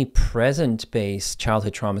many present-based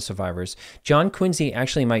childhood trauma survivors, John Quincy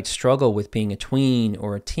actually might struggle with being a tween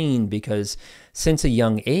or a teen because since a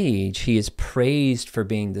young age, he is praised for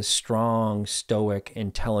being this strong, stoic,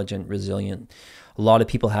 intelligent, resilient. A lot of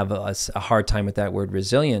people have a hard time with that word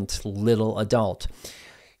resilient, little adult.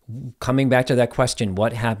 Coming back to that question,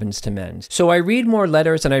 what happens to men? So I read more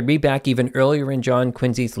letters, and I read back even earlier in John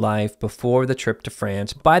Quincy's life before the trip to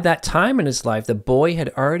France. By that time in his life, the boy had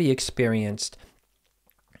already experienced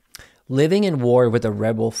living in war with a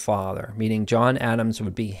rebel father, meaning John Adams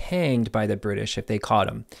would be hanged by the British if they caught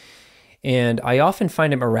him. And I often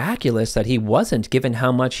find it miraculous that he wasn't, given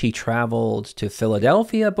how much he traveled to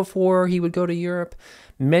Philadelphia before he would go to Europe.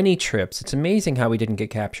 Many trips. It's amazing how he didn't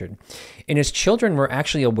get captured. And his children were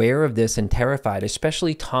actually aware of this and terrified,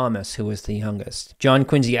 especially Thomas, who was the youngest. John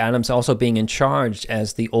Quincy Adams also being in charge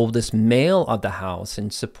as the oldest male of the house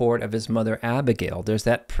in support of his mother, Abigail. There's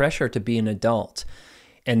that pressure to be an adult,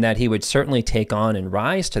 and that he would certainly take on and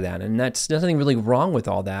rise to that. And there's nothing really wrong with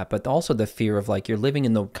all that, but also the fear of like you're living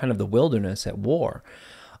in the kind of the wilderness at war.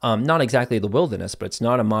 Not exactly the wilderness, but it's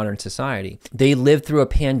not a modern society. They lived through a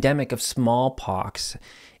pandemic of smallpox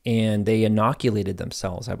and they inoculated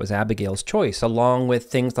themselves. That was Abigail's choice, along with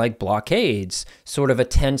things like blockades, sort of a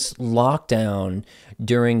tense lockdown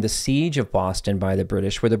during the siege of Boston by the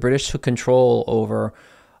British, where the British took control over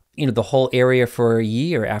the whole area for a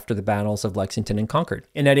year after the battles of Lexington and Concord.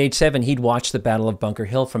 And at age 7, he'd watched the Battle of Bunker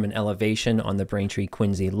Hill from an elevation on the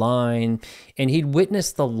Braintree-Quincy line, and he'd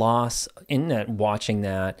witnessed the loss watching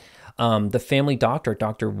that. The family doctor,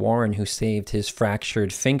 Dr. Warren, who saved his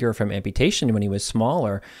fractured finger from amputation when he was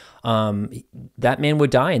smaller, that man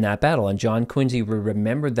would die in that battle. And John Quincy would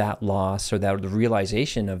remember that loss, or that the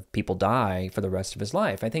realization of people die, for the rest of his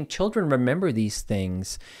life. I think children remember these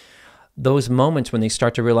things, those moments when they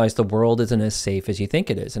start to realize the world isn't as safe as you think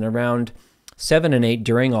it is. And around 7 and 8,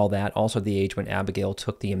 during all that, also the age when Abigail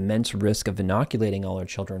took the immense risk of inoculating all her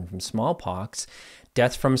children from smallpox.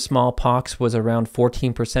 Death from smallpox was around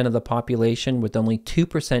 14% of the population, with only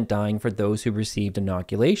 2% dying for those who received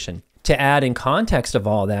inoculation. To add in context of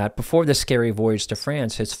all that, before the scary voyage to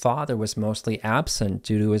France, his father was mostly absent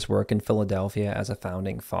due to his work in Philadelphia as a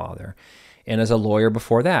founding father, and as a lawyer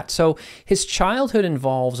before that. So his childhood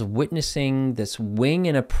involves witnessing this wing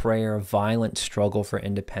and a prayer violent struggle for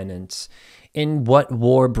independence in what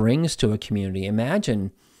war brings to a community.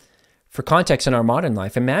 Imagine, for context in our modern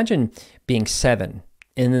life, imagine being 7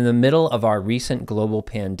 and in the middle of our recent global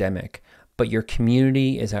pandemic, but your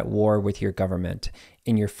community is at war with your government,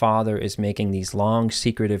 and your father is making these long,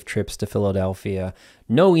 secretive trips to Philadelphia.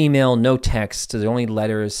 No email, no text, there's only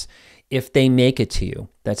letters if they make it to you.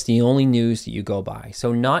 That's the only news that you go by.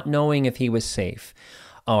 So not knowing if he was safe,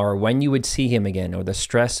 or when you would see him again, or the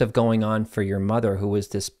stress of going on for your mother, who was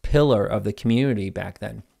this pillar of the community back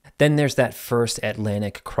then. Then there's that first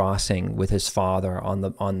Atlantic crossing with his father on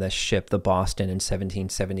the ship, the Boston, in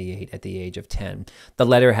 1778 at the age of 10. The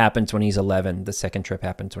letter happens when he's 11. The second trip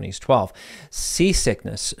happens when he's 12.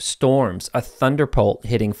 Seasickness, storms, a thunderbolt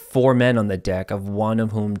hitting 4 men on the deck, of one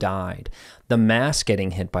of whom died. The mast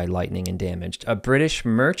getting hit by lightning and damaged. A British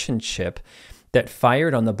merchant ship that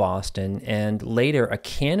fired on the Boston, and later a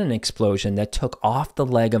cannon explosion that took off the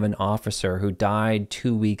leg of an officer who died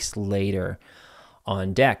 2 weeks later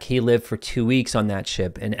on deck. He lived for 2 weeks on that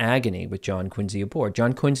ship in agony with John Quincy aboard.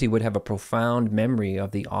 John Quincy would have a profound memory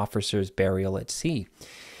of the officer's burial at sea.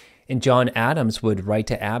 And John Adams would write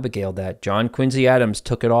to Abigail that John Quincy Adams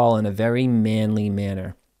took it all in a very manly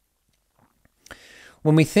manner.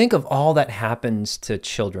 When we think of all that happens to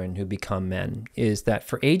children who become men, is that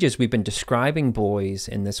for ages we've been describing boys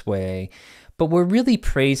in this way, but we're really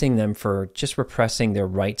praising them for just repressing their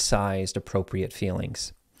right-sized, appropriate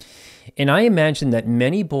feelings. And I imagine that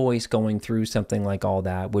many boys going through something like all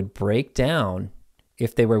that would break down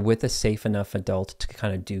if they were with a safe enough adult to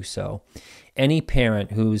kind of do so. Any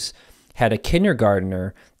parent who's had a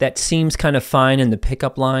kindergartner that seems kind of fine in the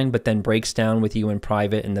pickup line, but then breaks down with you in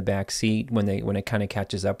private in the back seat when it kind of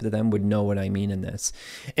catches up to them would know what I mean in this.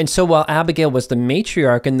 And so while Abigail was the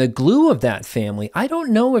matriarch and the glue of that family, I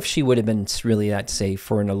don't know if she would have been really that safe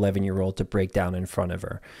for an 11-year-old to break down in front of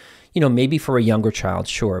her. Maybe for a younger child,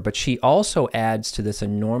 sure, but she also adds to this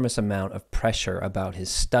enormous amount of pressure about his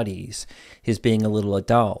studies, his being a little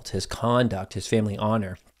adult, his conduct, his family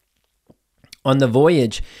honor. On the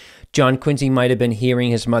voyage, John Quincy might have been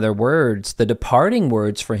hearing his mother words. The departing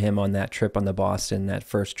words for him on that trip on the Boston, that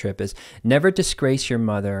first trip, is never disgrace your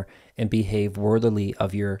mother and behave worthily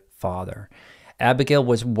of your father. Abigail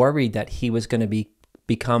was worried that he was going to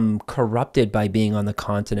become corrupted by being on the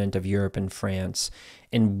continent of Europe and France,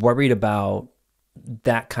 and worried about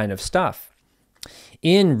that kind of stuff.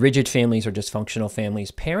 In rigid families or dysfunctional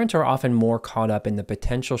families, parents are often more caught up in the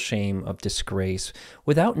potential shame of disgrace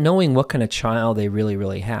without knowing what kind of child they really,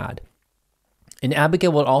 really had. And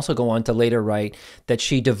Abigail will also go on to later write that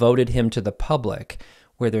she devoted him to the public,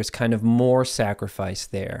 where there's kind of more sacrifice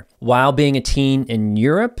there. While being a teen in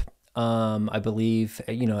Europe, I believe,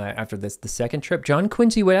 after the second trip, John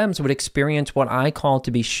Quincy Adams would experience what I call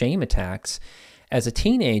to be shame attacks as a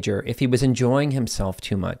teenager if he was enjoying himself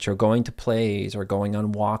too much, or going to plays, or going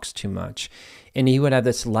on walks too much. And he would have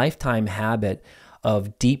this lifetime habit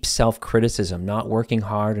of deep self-criticism, not working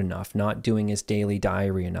hard enough, not doing his daily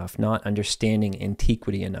diary enough, not understanding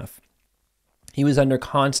antiquity enough. He was under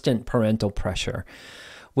constant parental pressure,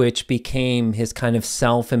 which became his kind of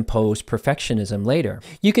self-imposed perfectionism later.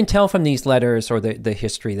 You can tell from these letters or the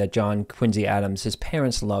history that John Quincy Adams, his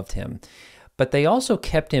parents loved him, but they also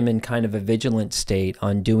kept him in kind of a vigilant state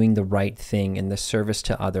on doing the right thing in the service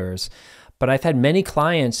to others. But I've had many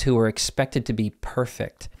clients who were expected to be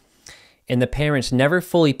perfect, and the parents never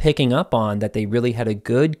fully picking up on that they really had a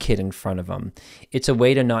good kid in front of them. It's a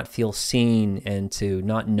way to not feel seen and to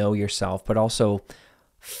not know yourself, but also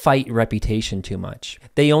fight reputation too much.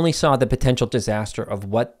 They only saw the potential disaster of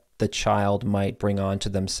what the child might bring on to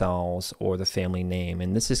themselves or the family name.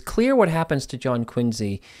 And this is clear what happens to John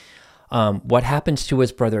Quincy, what happens to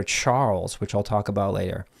his brother Charles, which I'll talk about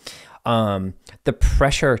later. The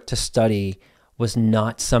pressure to study was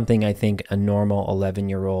not something I think a normal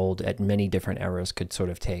 11-year-old at many different eras could sort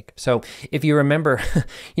of take. So if you remember,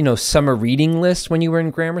 summer reading lists when you were in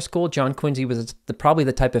grammar school, John Quincy was probably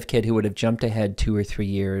the type of kid who would have jumped ahead 2 or 3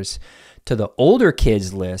 years to the older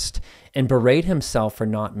kids list and berate himself for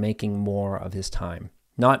not making more of his time,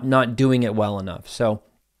 not doing it well enough. So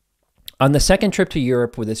on the second trip to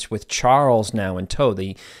Europe with Charles now in tow,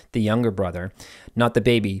 the younger brother, not the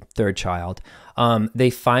baby, third child,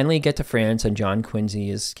 they finally get to France, and John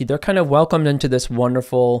Quincy they're kind of welcomed into this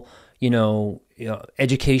wonderful,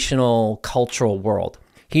 educational, cultural world.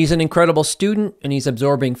 He's an incredible student, and he's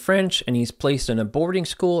absorbing French, and he's placed in a boarding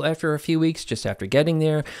school after a few weeks, just after getting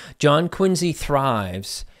there. John Quincy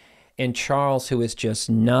thrives, and Charles, who is just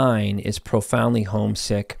 9, is profoundly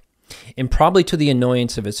homesick, and probably to the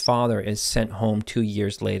annoyance of his father, is sent home 2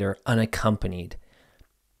 years later, unaccompanied,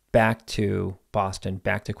 back to Boston,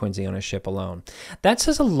 back to Quincy on a ship alone. That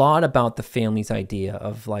says a lot about the family's idea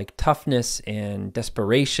of like toughness and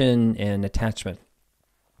desperation and attachment.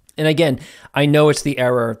 And again, I know it's the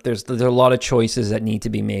era. There's a lot of choices that need to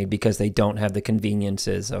be made because they don't have the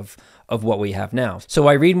conveniences of what we have now. So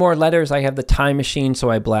I read more letters. I have the time machine, so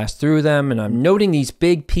I blast through them, and I'm noting these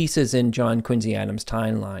big pieces in John Quincy Adams'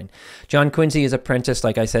 timeline. John Quincy is apprenticed,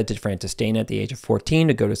 like I said, to Francis Dana at the age of 14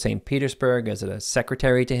 to go to St. Petersburg as a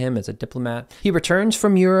secretary to him, as a diplomat. He returns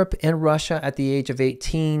from Europe and Russia at the age of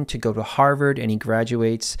 18 to go to Harvard, and he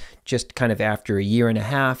graduates just kind of after a year and a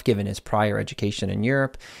half, given his prior education in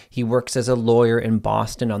Europe. He works as a lawyer in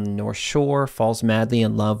Boston on the North Shore, falls madly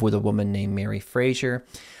in love with a woman named Mary Fraser,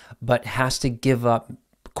 but has to give up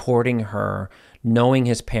courting her, knowing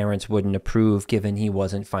his parents wouldn't approve given he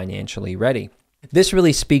wasn't financially ready. This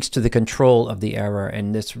really speaks to the control of the era,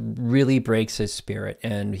 and this really breaks his spirit,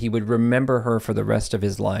 and he would remember her for the rest of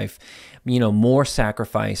his life, more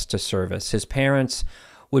sacrifice to service. His parents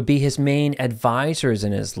would be his main advisors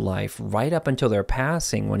in his life right up until their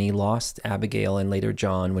passing, when he lost Abigail and later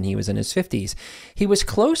John when he was in his 50s. He was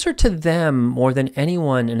closer to them more than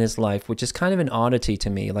anyone in his life, which is kind of an oddity to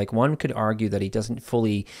me. Like, one could argue that he doesn't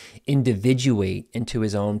fully individuate into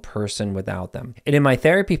his own person without them. And in my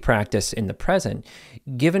therapy practice in the present,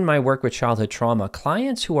 given my work with childhood trauma,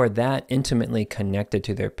 clients who are that intimately connected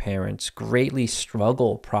to their parents greatly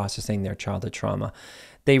struggle processing their childhood trauma.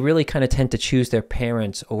 They really kind of tend to choose their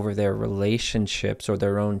parents over their relationships or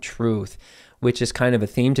their own truth, which is kind of a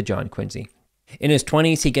theme to John Quincy. In his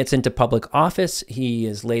 20s, he gets into public office. He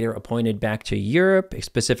is later appointed back to Europe,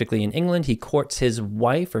 specifically in England. He courts his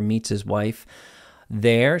wife, or meets his wife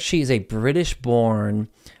there. She is a British-born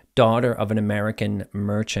daughter of an American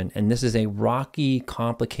merchant, and this is a rocky,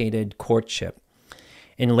 complicated courtship.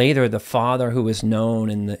 And later, the father, who is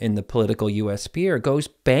known in the political U.S. sphere, goes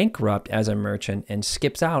bankrupt as a merchant and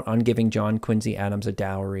skips out on giving John Quincy Adams a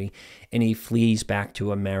dowry, and he flees back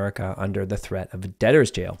to America under the threat of a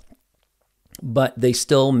debtor's jail. But they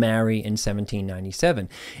still marry in 1797.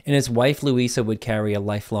 And his wife, Louisa, would carry a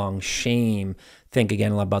lifelong shame. Think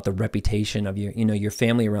again about the reputation of your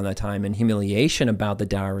family around that time, and humiliation about the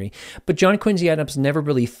dowry. But John Quincy Adams never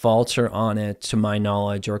really faults her on it, to my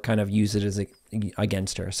knowledge, or kind of use it as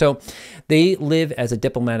against her. So they live as a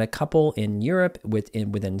diplomatic couple in Europe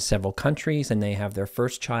within several countries, and they have their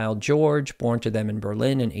first child, George, born to them in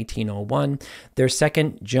Berlin in 1801. Their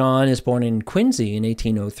second, John, is born in Quincy in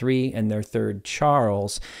 1803, and their third,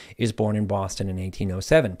 Charles, is born in Boston in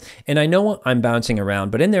 1807. And I know I'm bouncing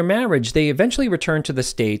around, but in their marriage, they eventually return to the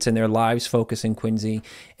States, and their lives focus in Quincy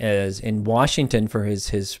as in Washington for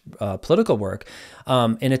his political work.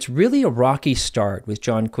 And it's really a rocky start, with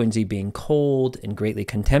John Quincy being cold and greatly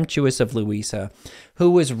contemptuous of Louisa,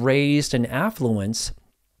 who was raised in affluence.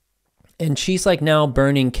 And she's like now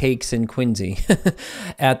burning cakes in Quincy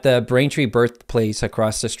at the Braintree birthplace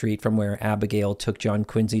across the street from where Abigail took John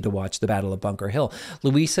Quincy to watch the Battle of Bunker Hill.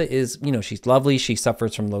 Louisa is, she's lovely. She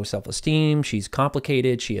suffers from low self-esteem. She's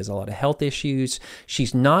complicated. She has a lot of health issues.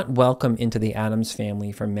 She's not welcome into the Adams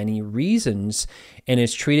family for many reasons, and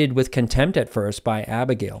is treated with contempt at first by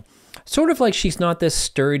Abigail. Sort of like she's not this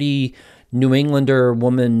sturdy New Englander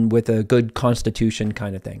woman with a good constitution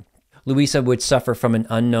kind of thing. Louisa would suffer from an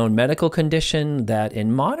unknown medical condition that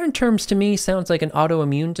in modern terms to me sounds like an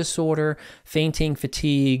autoimmune disorder, fainting,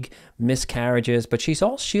 fatigue, miscarriages, but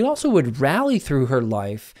she also would rally through her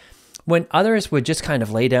life when others would just kind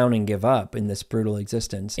of lay down and give up in this brutal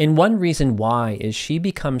existence. And one reason why is she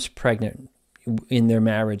becomes pregnant in their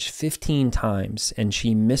marriage 15 times, and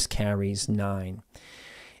she miscarries 9.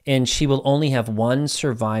 And she will only have one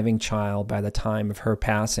surviving child by the time of her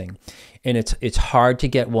passing. And it's hard to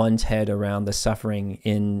get one's head around the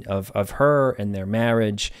suffering of her and their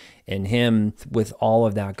marriage and him with all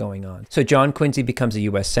of that going on. So John Quincy becomes a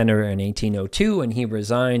U.S. Senator in 1802, and he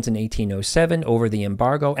resigns in 1807 over the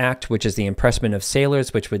Embargo Act, which is the impressment of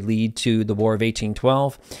sailors, which would lead to the War of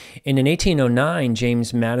 1812. And in 1809,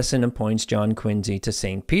 James Madison appoints John Quincy to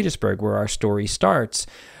St. Petersburg, where our story starts,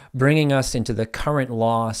 bringing us into the current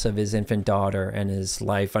loss of his infant daughter and his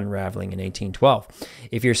life unraveling in 1812.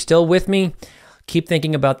 If you're still with me, keep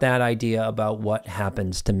thinking about that idea about what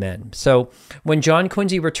happens to men. So when John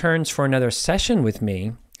Quincy returns for another session with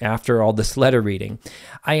me after all this letter reading,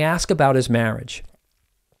 I ask about his marriage.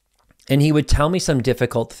 And he would tell me some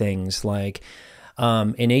difficult things like, in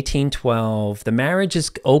 1812, the marriage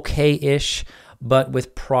is okay-ish, but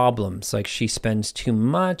with problems, like she spends too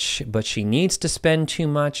much, but she needs to spend too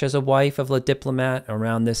much as a wife of a diplomat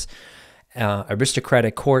around this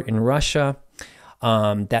aristocratic court in Russia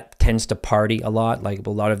that tends to party a lot, like a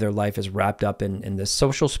lot of their life is wrapped up in the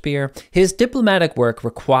social sphere. His diplomatic work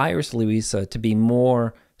requires Louisa to be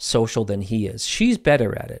more social than he is. She's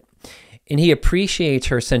better at it. And he appreciates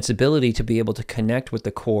her sensibility to be able to connect with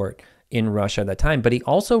the court in Russia at that time, but he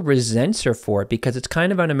also resents her for it because it's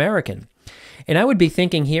kind of un-American. And I would be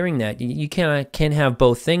thinking, hearing that, you can't have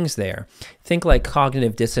both things there. Think like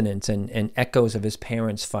cognitive dissonance and echoes of his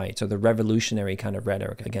parents' fights or the revolutionary kind of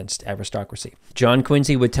rhetoric against aristocracy. John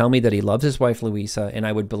Quincy would tell me that he loves his wife, Louisa, and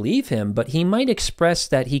I would believe him, but he might express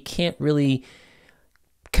that he can't really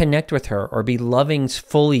connect with her or be loving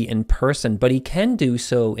fully in person, but he can do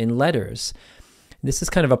so in letters. This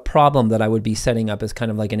is kind of a problem that I would be setting up as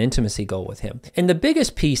kind of like an intimacy goal with him. And the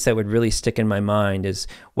biggest piece that would really stick in my mind is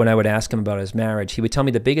when I would ask him about his marriage, he would tell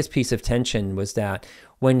me the biggest piece of tension was that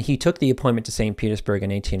when he took the appointment to St. Petersburg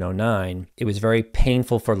in 1809, it was very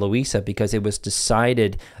painful for Louisa because it was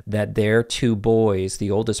decided that their 2 boys,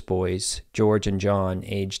 the oldest boys, George and John,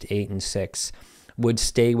 aged 8 and 6, would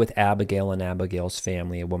stay with Abigail and Abigail's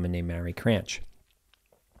family, a woman named Mary Cranch.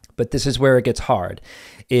 But this is where it gets hard,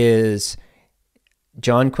 is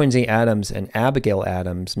John Quincy Adams and Abigail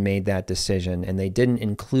Adams made that decision, and they didn't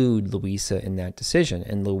include Louisa in that decision.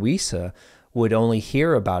 And Louisa would only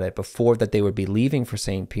hear about it before that they would be leaving for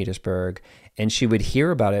St. Petersburg, and she would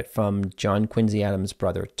hear about it from John Quincy Adams'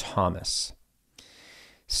 brother, Thomas.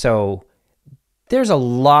 So there's a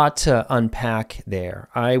lot to unpack there.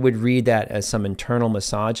 I would read that as some internal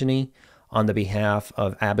misogyny on the behalf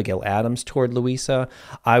of Abigail Adams toward Louisa.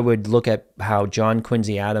 I would look at how John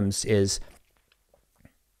Quincy Adams is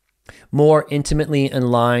more intimately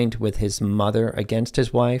aligned with his mother against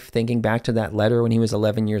his wife, thinking back to that letter when he was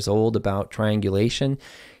 11 years old about triangulation.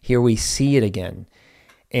 Here we see it again.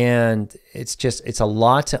 And it's a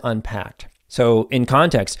lot to unpack. So in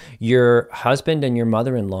context, your husband and your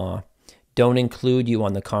mother-in-law don't include you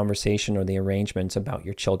on the conversation or the arrangements about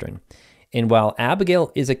your children. And while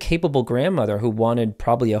Abigail is a capable grandmother who wanted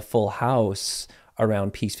probably a full house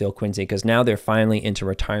around Peaceville, Quincy, because now they're finally into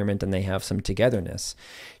retirement and they have some togetherness,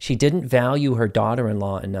 she didn't value her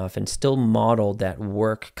daughter-in-law enough and still modeled that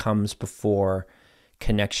work comes before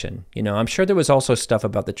connection. You know, I'm sure there was also stuff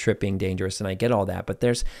about the trip being dangerous, and I get all that, but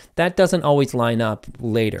that doesn't always line up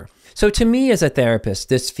later. So to me as a therapist,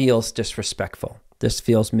 this feels disrespectful. This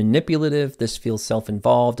feels manipulative. This feels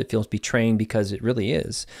self-involved. It feels betraying because it really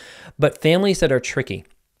is. But families that are tricky,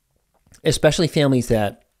 especially families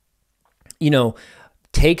that,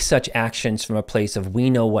 take such actions from a place of we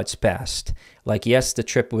know what's best. Like, yes, the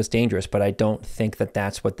trip was dangerous, but I don't think that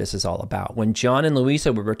that's what this is all about. When John and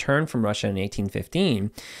Louisa would return from Russia in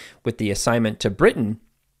 1815 with the assignment to Britain,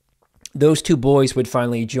 those 2 boys would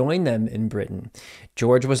finally join them in Britain.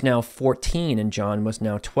 George was now 14 and John was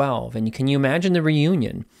now 12. And can you imagine the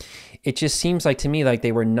reunion? It just seems like to me like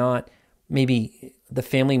they were not, maybe the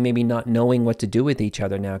family maybe not knowing what to do with each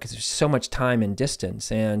other now because there's so much time and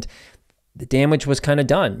distance. And the damage was kind of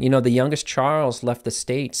done. The youngest Charles left the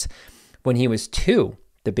States when he was 2,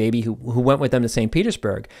 the baby who went with them to St.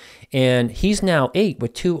 Petersburg. And he's now 8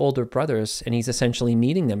 with 2 older brothers, and he's essentially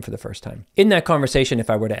meeting them for the first time. In that conversation, if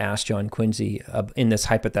I were to ask John Quincy in this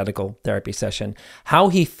hypothetical therapy session how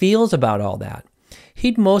he feels about all that,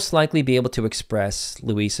 he'd most likely be able to express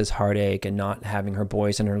Louisa's heartache and not having her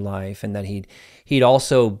boys in her life, and that he'd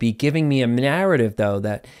also be giving me a narrative, though,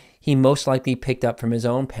 that he most likely picked up from his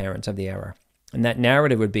own parents of the era. And that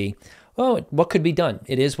narrative would be, oh, what could be done?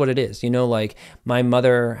 It is what it is. Like my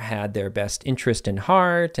mother had their best interest in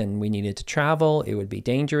heart and we needed to travel. It would be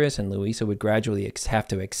dangerous and Louisa would gradually have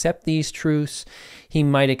to accept these truths. He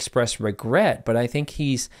might express regret, but I think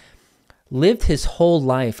he's lived his whole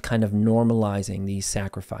life kind of normalizing these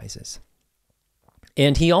sacrifices.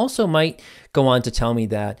 And he also might go on to tell me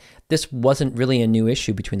that this wasn't really a new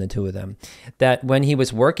issue between the two of them, that when he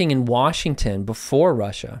was working in Washington before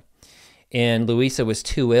Russia, and Louisa was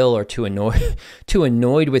too ill or too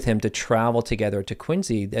annoyed with him to travel together to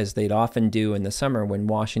Quincy, as they'd often do in the summer when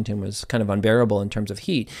Washington was kind of unbearable in terms of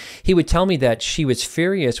heat, he would tell me that she was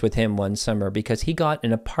furious with him one summer because he got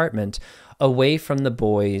an apartment away from the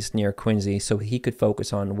boys near Quincy so he could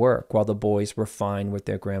focus on work while the boys were fine with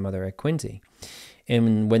their grandmother at Quincy.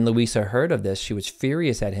 And when Louisa heard of this, she was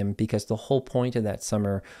furious at him because the whole point of that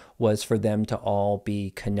summer was for them to all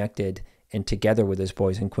be connected and together with his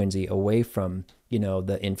boys in Quincy, away from,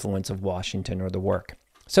 the influence of Washington or the work.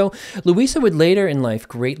 So Louisa would later in life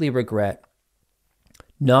greatly regret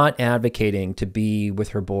not advocating to be with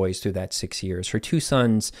her boys through that 6 years. Her two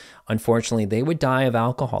sons, unfortunately, they would die of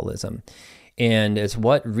alcoholism. And as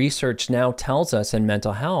what research now tells us in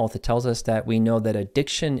mental health, it tells us that we know that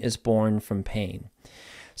addiction is born from pain.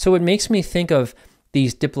 So it makes me think of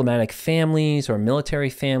these diplomatic families or military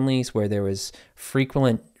families where there was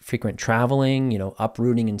frequent traveling,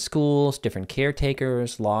 uprooting in schools, different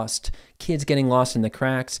caretakers, kids getting lost in the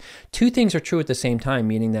cracks. Two things are true at the same time,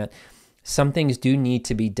 meaning that some things do need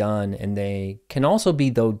to be done, and they can also be,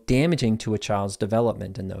 though, damaging to a child's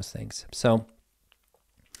development in those things. So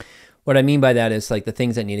what I mean by that is like the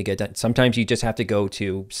things that need to get done. Sometimes you just have to go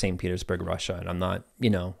to St. Petersburg, Russia, and I'm not,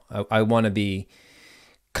 I want to be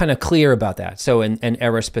kind of clear about that. So, and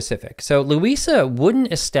era specific. So Louisa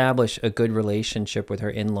wouldn't establish a good relationship with her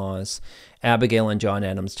in-laws, Abigail and John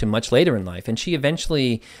Adams, till much later in life. And she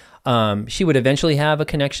would eventually have a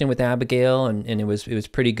connection with Abigail, and it was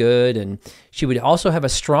pretty good. And she would also have a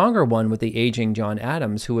stronger one with the aging John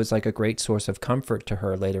Adams, who was like a great source of comfort to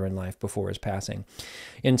her later in life before his passing.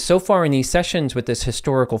 And so far in these sessions with this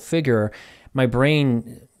historical figure, my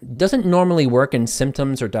brain doesn't normally work in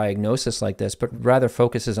symptoms or diagnosis like this, but rather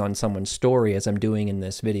focuses on someone's story, as I'm doing in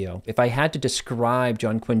this video. If I had to describe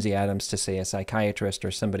John Quincy Adams to, say, a psychiatrist or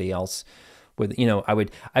somebody else, I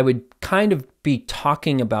would kind of be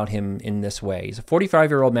talking about him in this way. He's a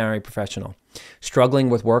 45-year-old married professional, struggling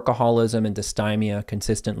with workaholism and dysthymia,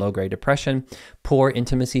 consistent low-grade depression, poor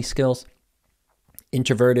intimacy skills,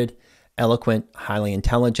 introverted, eloquent, highly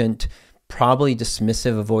intelligent, probably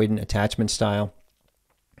dismissive, avoidant attachment style.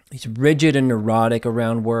 He's rigid and neurotic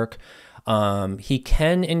around work. He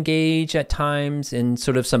can engage at times in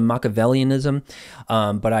sort of some Machiavellianism,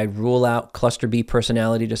 but I rule out cluster B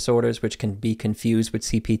personality disorders, which can be confused with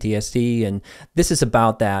c-ptsd. And this is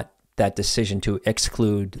about that decision to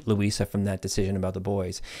exclude Louisa from that decision about the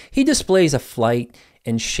boys. He displays a flight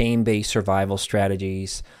and shame-based survival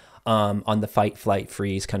strategies on the fight, flight,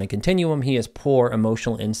 freeze kind of continuum. He has poor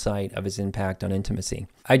emotional insight of his impact on intimacy.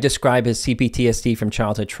 I describe his c-ptsd from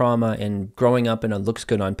childhood trauma and growing up in a looks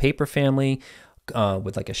good on paper family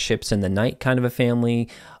with like a ships in the night kind of a family,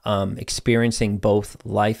 experiencing both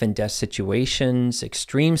life and death situations,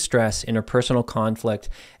 extreme stress, interpersonal conflict,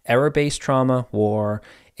 error-based trauma, war,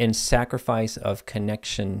 and sacrifice of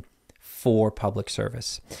connection for public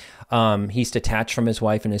service. He's detached from his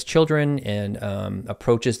wife and his children and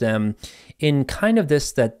approaches them in kind of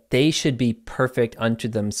this that they should be perfect unto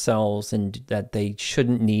themselves and that they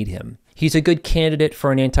shouldn't need him. He's a good candidate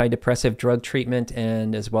for an antidepressive drug treatment,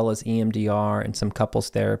 and as well as EMDR and some couples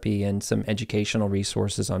therapy and some educational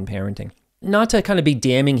resources on parenting. Not to kind of be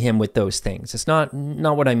damning him with those things. It's not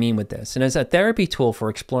what I mean with this. And as a therapy tool for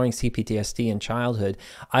exploring c-ptsd in childhood,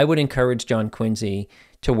 I would encourage John Quincy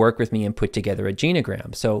to work with me and put together a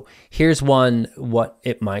genogram. So here's what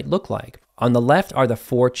it might look like. On the left are the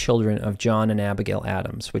 4 children of John and Abigail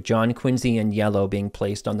Adams, with John Quincy in yellow being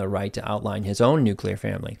placed on the right to outline his own nuclear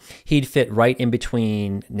family. He'd fit right in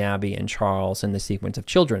between Nabby and Charles in the sequence of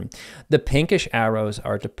children. The pinkish arrows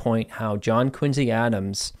are to point how John Quincy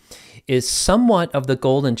Adams is somewhat of the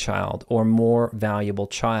golden child or more valuable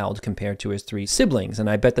child compared to his 3 siblings, and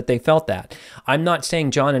I bet that they felt that. I'm not saying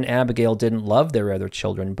John and Abigail didn't love their other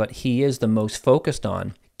children, but he is the most focused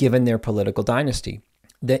on, given their political dynasty.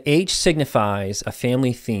 The H signifies a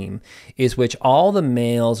family theme, is which all the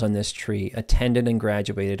males on this tree attended and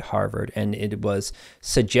graduated Harvard, and it was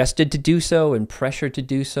suggested to do so and pressured to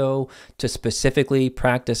do so, to specifically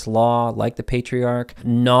practice law like the patriarch.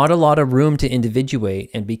 Not a lot of room to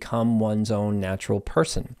individuate and become one's own natural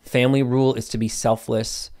person. Family rule is to be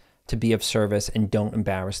selfless, to be of service, and don't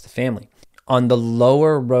embarrass the family. on the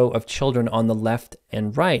lower row of children on the left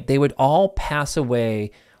and right, they would all pass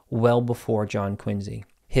away well before John Quincy.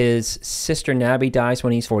 His sister Nabby dies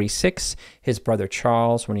when he's 46, his brother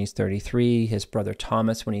Charles when he's 33, his brother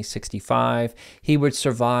Thomas when he's 65. He would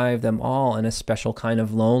survive them all in a special kind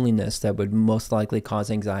of loneliness that would most likely cause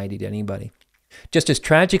anxiety to anybody. Just as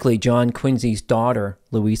tragically, John Quincy's daughter,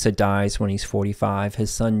 Louisa, dies when he's 45. His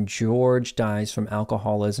son George dies from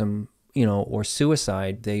alcoholism, or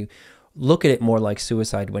suicide. They look at it more like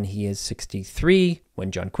suicide when he is 63,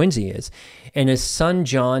 when John Quincy is. And his son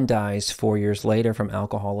John dies 4 years later from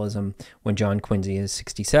alcoholism when John Quincy is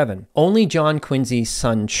 67. Only John Quincy's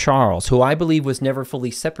son Charles, who I believe was never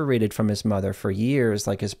fully separated from his mother for years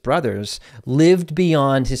like his brothers, lived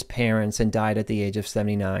beyond his parents and died at the age of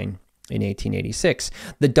 79. In 1886.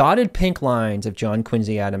 The dotted pink lines of John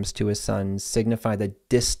Quincy Adams to his sons signify the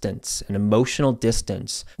distance, an emotional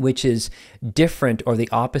distance, which is different or the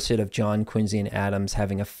opposite of John Quincy and Adams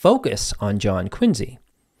having a focus on John Quincy.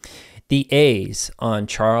 The A's on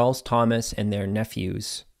Charles, Thomas, and their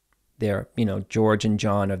nephews, George and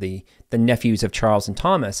John are the nephews of Charles and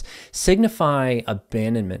Thomas, signify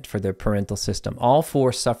abandonment for their parental system. All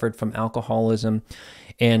four suffered from alcoholism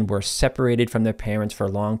and were separated from their parents for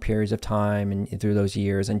long periods of time and through those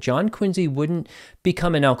years. And John Quincy wouldn't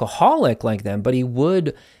become an alcoholic like them, but he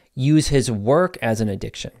would use his work as an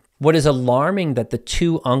addiction. What is alarming that the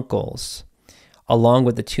two uncles, along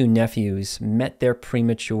with the two nephews, met their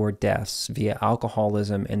premature deaths via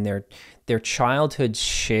alcoholism, and their childhoods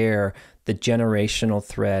share the generational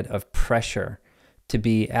thread of pressure to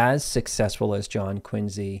be as successful as John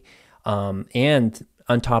Quincy, and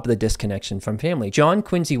on top of the disconnection from family. John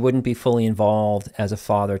Quincy wouldn't be fully involved as a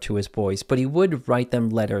father to his boys, but he would write them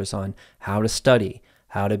letters on how to study,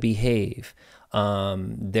 how to behave.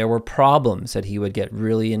 There were problems that he would get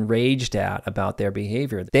really enraged at about their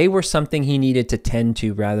behavior. They were something he needed to tend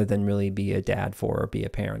to rather than really be a dad for or be a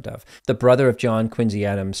parent of. The brother of John Quincy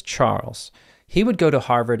Adams, Charles, he would go to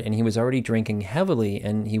Harvard and he was already drinking heavily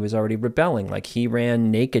and he was already rebelling. Like he ran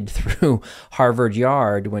naked through Harvard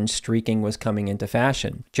Yard when streaking was coming into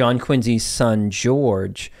fashion. John Quincy's son,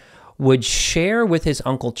 George, would share with his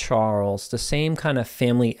uncle Charles the same kind of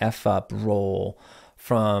family F-up role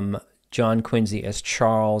from John Quincy as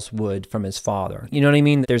Charles would from his father. You know what I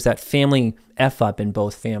mean? There's that family F-up in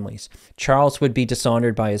both families. Charles would be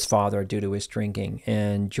dishonored by his father due to his drinking,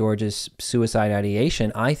 and George's suicide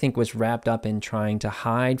ideation, I think, was wrapped up in trying to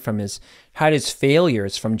hide his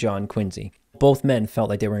failures from John Quincy. Both men felt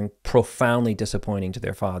like they were profoundly disappointing to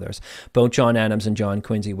their fathers. Both John Adams and John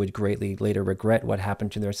Quincy would greatly later regret what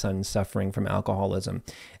happened to their sons suffering from alcoholism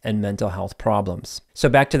and mental health problems. So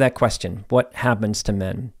back to that question, what happens to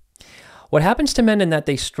men? What happens to men in that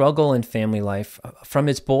they struggle in family life? From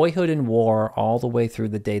his boyhood in war all the way through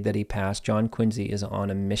the day that he passed, John Quincy is on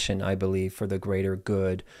a mission, I believe, for the greater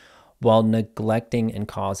good while neglecting and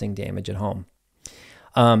causing damage at home.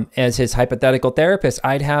 As his hypothetical therapist,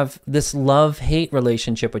 I'd have this love-hate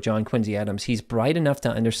relationship with John Quincy Adams. He's bright enough to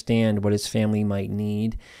understand what his family might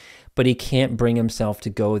need, but he can't bring himself to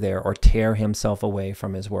go there or tear himself away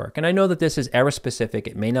from his work. And I know that this is era-specific.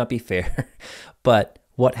 It may not be fair, but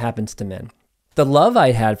what happens to men? The love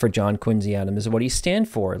I had for John Quincy Adams is what he stands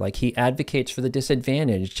for. Like, he advocates for the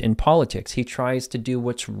disadvantaged in politics. He tries to do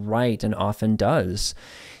what's right and often does.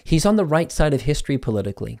 He's on the right side of history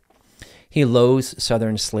politically. He loathes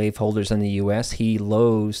Southern slaveholders in the U.S. He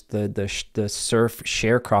loathes the serf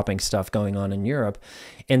sharecropping stuff going on in Europe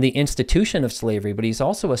and the institution of slavery, but he's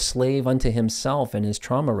also a slave unto himself and his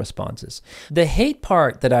trauma responses. The hate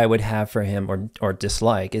part that I would have for him or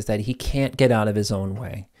dislike is that he can't get out of his own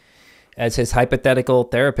way. As his hypothetical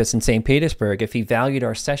therapist in St. Petersburg, if he valued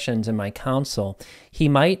our sessions and my counsel, he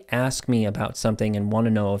might ask me about something and want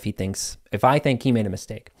to know if I think he made a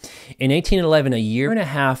mistake. In 1811, a year and a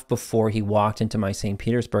half before he walked into my St.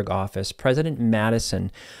 Petersburg office, President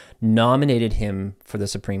Madison nominated him for the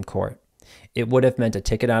Supreme Court. It would have meant a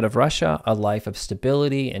ticket out of Russia, a life of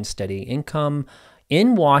stability and steady income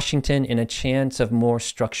in Washington, and a chance of more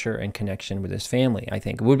structure and connection with his family. I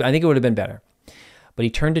think it would have been better. But he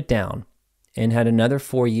turned it down and had another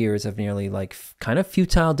 4 years of nearly kind of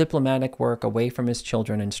futile diplomatic work away from his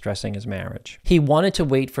children and stressing his marriage. He wanted to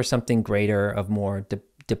wait for something greater of more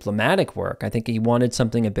diplomatic work. I think he wanted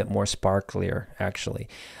something a bit more sparklier, actually.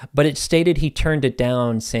 But it stated he turned it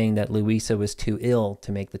down, saying that Louisa was too ill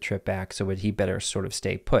to make the trip back, so he better sort of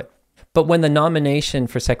stay put. But when the nomination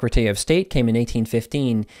for Secretary of State came in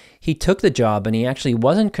 1815, he took the job, and he actually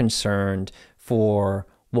wasn't concerned for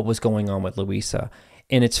what was going on with Louisa.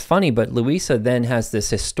 And it's funny, but Louisa then has this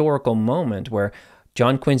historical moment where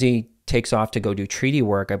John Quincy takes off to go do treaty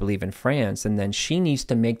work, I believe, in France. And then she needs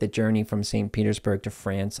to make the journey from St. Petersburg to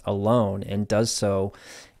France alone, and does so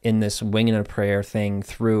in this wing and a prayer thing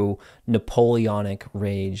through Napoleonic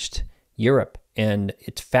raged Europe. And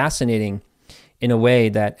it's fascinating in a way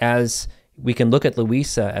that, as we can look at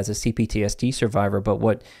Louisa as a c-ptsd survivor, but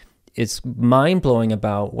what is mind-blowing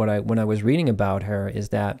about when I was reading about her is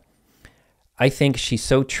that I think she's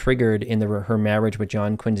so triggered in her marriage with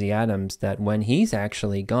John Quincy Adams that when he's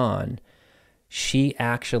actually gone, she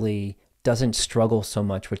actually doesn't struggle so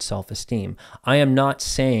much with self-esteem. I am not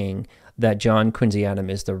saying that John Quincy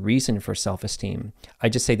Adams is the reason for self-esteem. I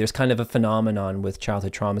just say there's kind of a phenomenon with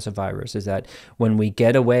childhood trauma survivors, is that when we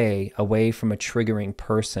get away from a triggering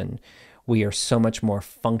person, we are so much more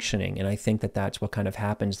functioning. And I think that that's what kind of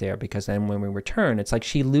happens there, because then when we return, it's like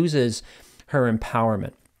she loses her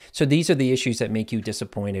empowerment. So these are the issues that make you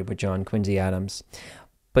disappointed with John Quincy Adams.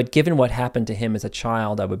 But given what happened to him as a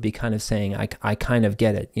child, I would be kind of saying, I kind of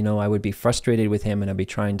get it. You know, I would be frustrated with him, and I'd be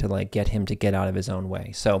trying to like get him to get out of his own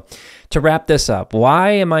way. So to wrap this up,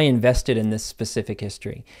 why am I invested in this specific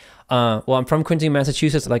history? Well, I'm from Quincy,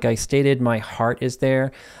 Massachusetts. Like I stated, my heart is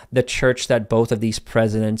there. The church that both of these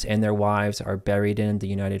presidents and their wives are buried in, the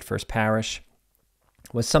United First Parish,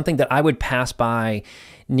 was something that I would pass by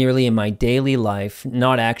nearly in my daily life,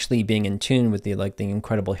 not actually being in tune with the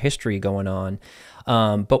incredible history going on.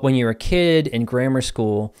 But when you're a kid in grammar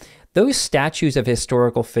school, those statues of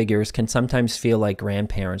historical figures can sometimes feel like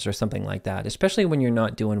grandparents or something like that, especially when you're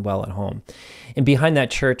not doing well at home. And behind that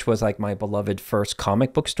church was like my beloved first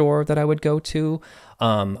comic book store that I would go to,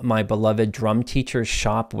 my beloved drum teacher's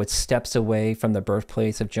shop with steps away from the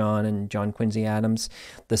birthplace of John and John Quincy Adams.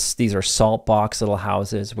 These are salt box little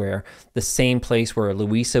houses where the same place where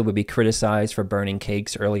Louisa would be criticized for burning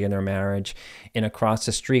cakes early in their marriage, and across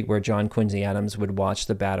the street where John Quincy Adams would watch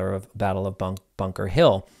the Battle of Bunker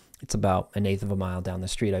Hill. It's about 1/8 of a mile down the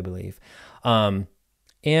street, I believe. And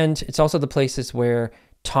it's also the places where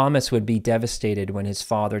Thomas would be devastated when his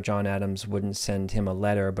father, John Adams, wouldn't send him a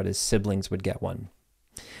letter, but his siblings would get one.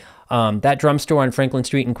 That drum store on Franklin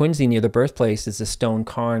Street in Quincy near the birthplace is the stone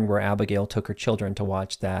cairn where Abigail took her children to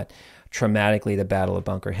watch that traumatically, the Battle of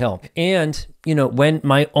Bunker Hill. And, you know, when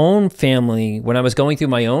my own family, when I was going through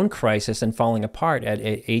my own crisis and falling apart at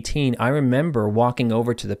 18, I remember walking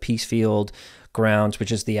over to the Peacefield grounds,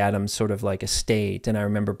 which is the Adams sort of like estate. And I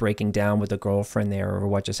remember breaking down with a girlfriend there over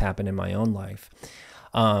what just happened in my own life.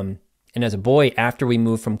 And as a boy, after we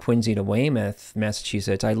moved from Quincy to Weymouth,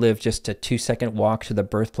 Massachusetts, I lived just a 2-second walk to the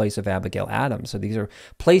birthplace of Abigail Adams. So these are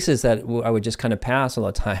places that I would just kind of pass all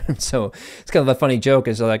the time. So it's kind of a funny joke,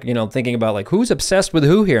 is like, you know, thinking about like, who's obsessed with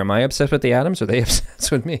who here? Am I obsessed with the Adams, or are they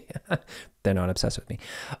obsessed with me? They're not obsessed with me.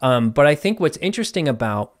 But I think what's interesting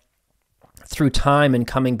about through time and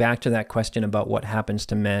coming back to that question about what happens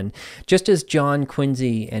to men, just as John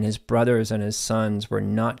Quincy and his brothers and his sons were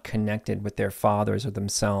not connected with their fathers or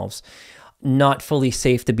themselves, not fully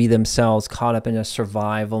safe to be themselves, caught up in a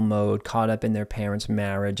survival mode, caught up in their parents'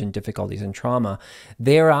 marriage and difficulties and trauma,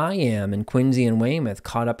 there I am in Quincy and Weymouth,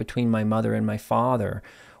 caught up between my mother and my father,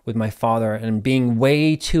 with my father, and being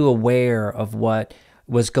way too aware of what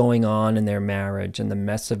was going on in their marriage and the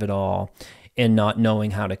mess of it all, and not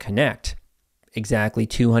knowing how to connect. Exactly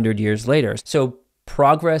 200 years later. So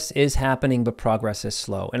progress is happening, but progress is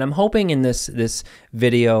slow. And I'm hoping in this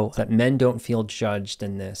video that men don't feel judged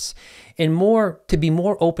in this, and to be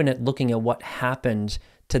more open at looking at what happened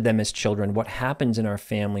to them as children, what happens in our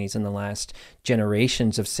families in the last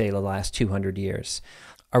generations of, say, the last 200 years.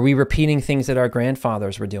 Are we repeating things that our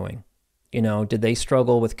grandfathers were doing? You know, did they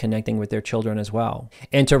struggle with connecting with their children as well?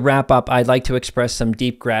 And to wrap up, I'd like to express some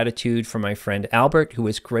deep gratitude for my friend Albert, who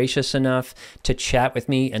was gracious enough to chat with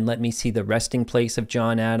me and let me see the resting place of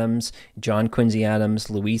John Adams, John Quincy Adams,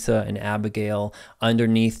 Louisa, and Abigail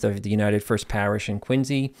underneath the United First Parish in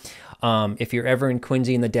Quincy. If you're ever in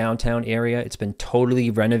Quincy in the downtown area, it's been totally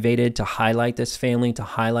renovated to highlight this family, to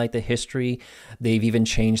highlight the history. They've even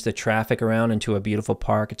changed the traffic around into a beautiful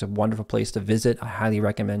park. It's a wonderful place to visit. I highly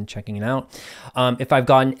recommend checking it out. If I've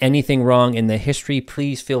gotten anything wrong in the history,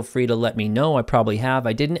 please feel free to let me know. I probably have.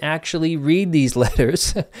 I didn't actually read these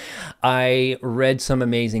letters. I read some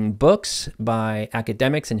amazing books by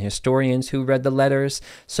academics and historians who read the letters,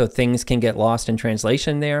 so things can get lost in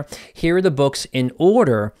translation there. Here are the books in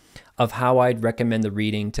order of how I'd recommend the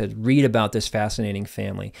reading to read about this fascinating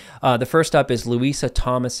family. The first up is Louisa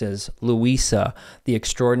Thomas's Louisa, The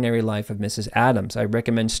Extraordinary Life of Mrs. Adams. I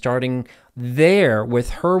recommend starting there with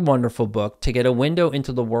her wonderful book to get a window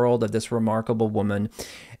into the world of this remarkable woman,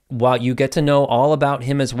 while you get to know all about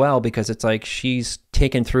him as well, because it's like she's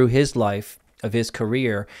taken through his life his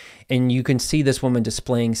career. And you can see this woman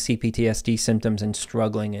displaying c-ptsd symptoms and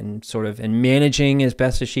struggling and sort of and managing as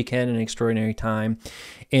best as she can in an extraordinary time.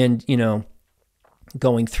 And, you know,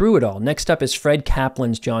 going through it all. Next up is Fred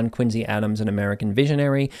Kaplan's John Quincy Adams, An American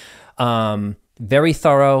Visionary. Very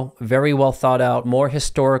thorough, very well thought out, more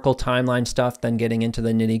historical timeline stuff than getting into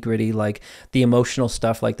the nitty gritty, like the emotional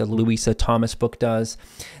stuff like the Louisa Thomas book does.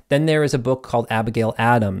 Then there is a book called Abigail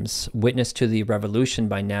Adams, Witness to the Revolution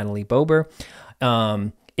by Natalie Bober.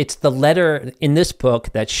 It's the letter in this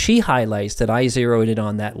book that she highlights that I zeroed in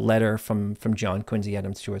on, that letter from John Quincy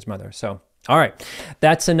Adams to his mother. So, all right,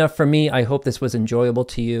 that's enough for me. I hope this was enjoyable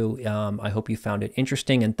to you. I hope you found it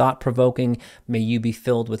interesting and thought-provoking. May you be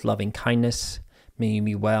filled with loving kindness. May you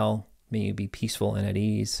be well. May you be peaceful and at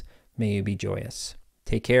ease. May you be joyous.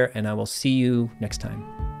 Take care, and I will see you next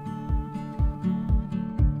time.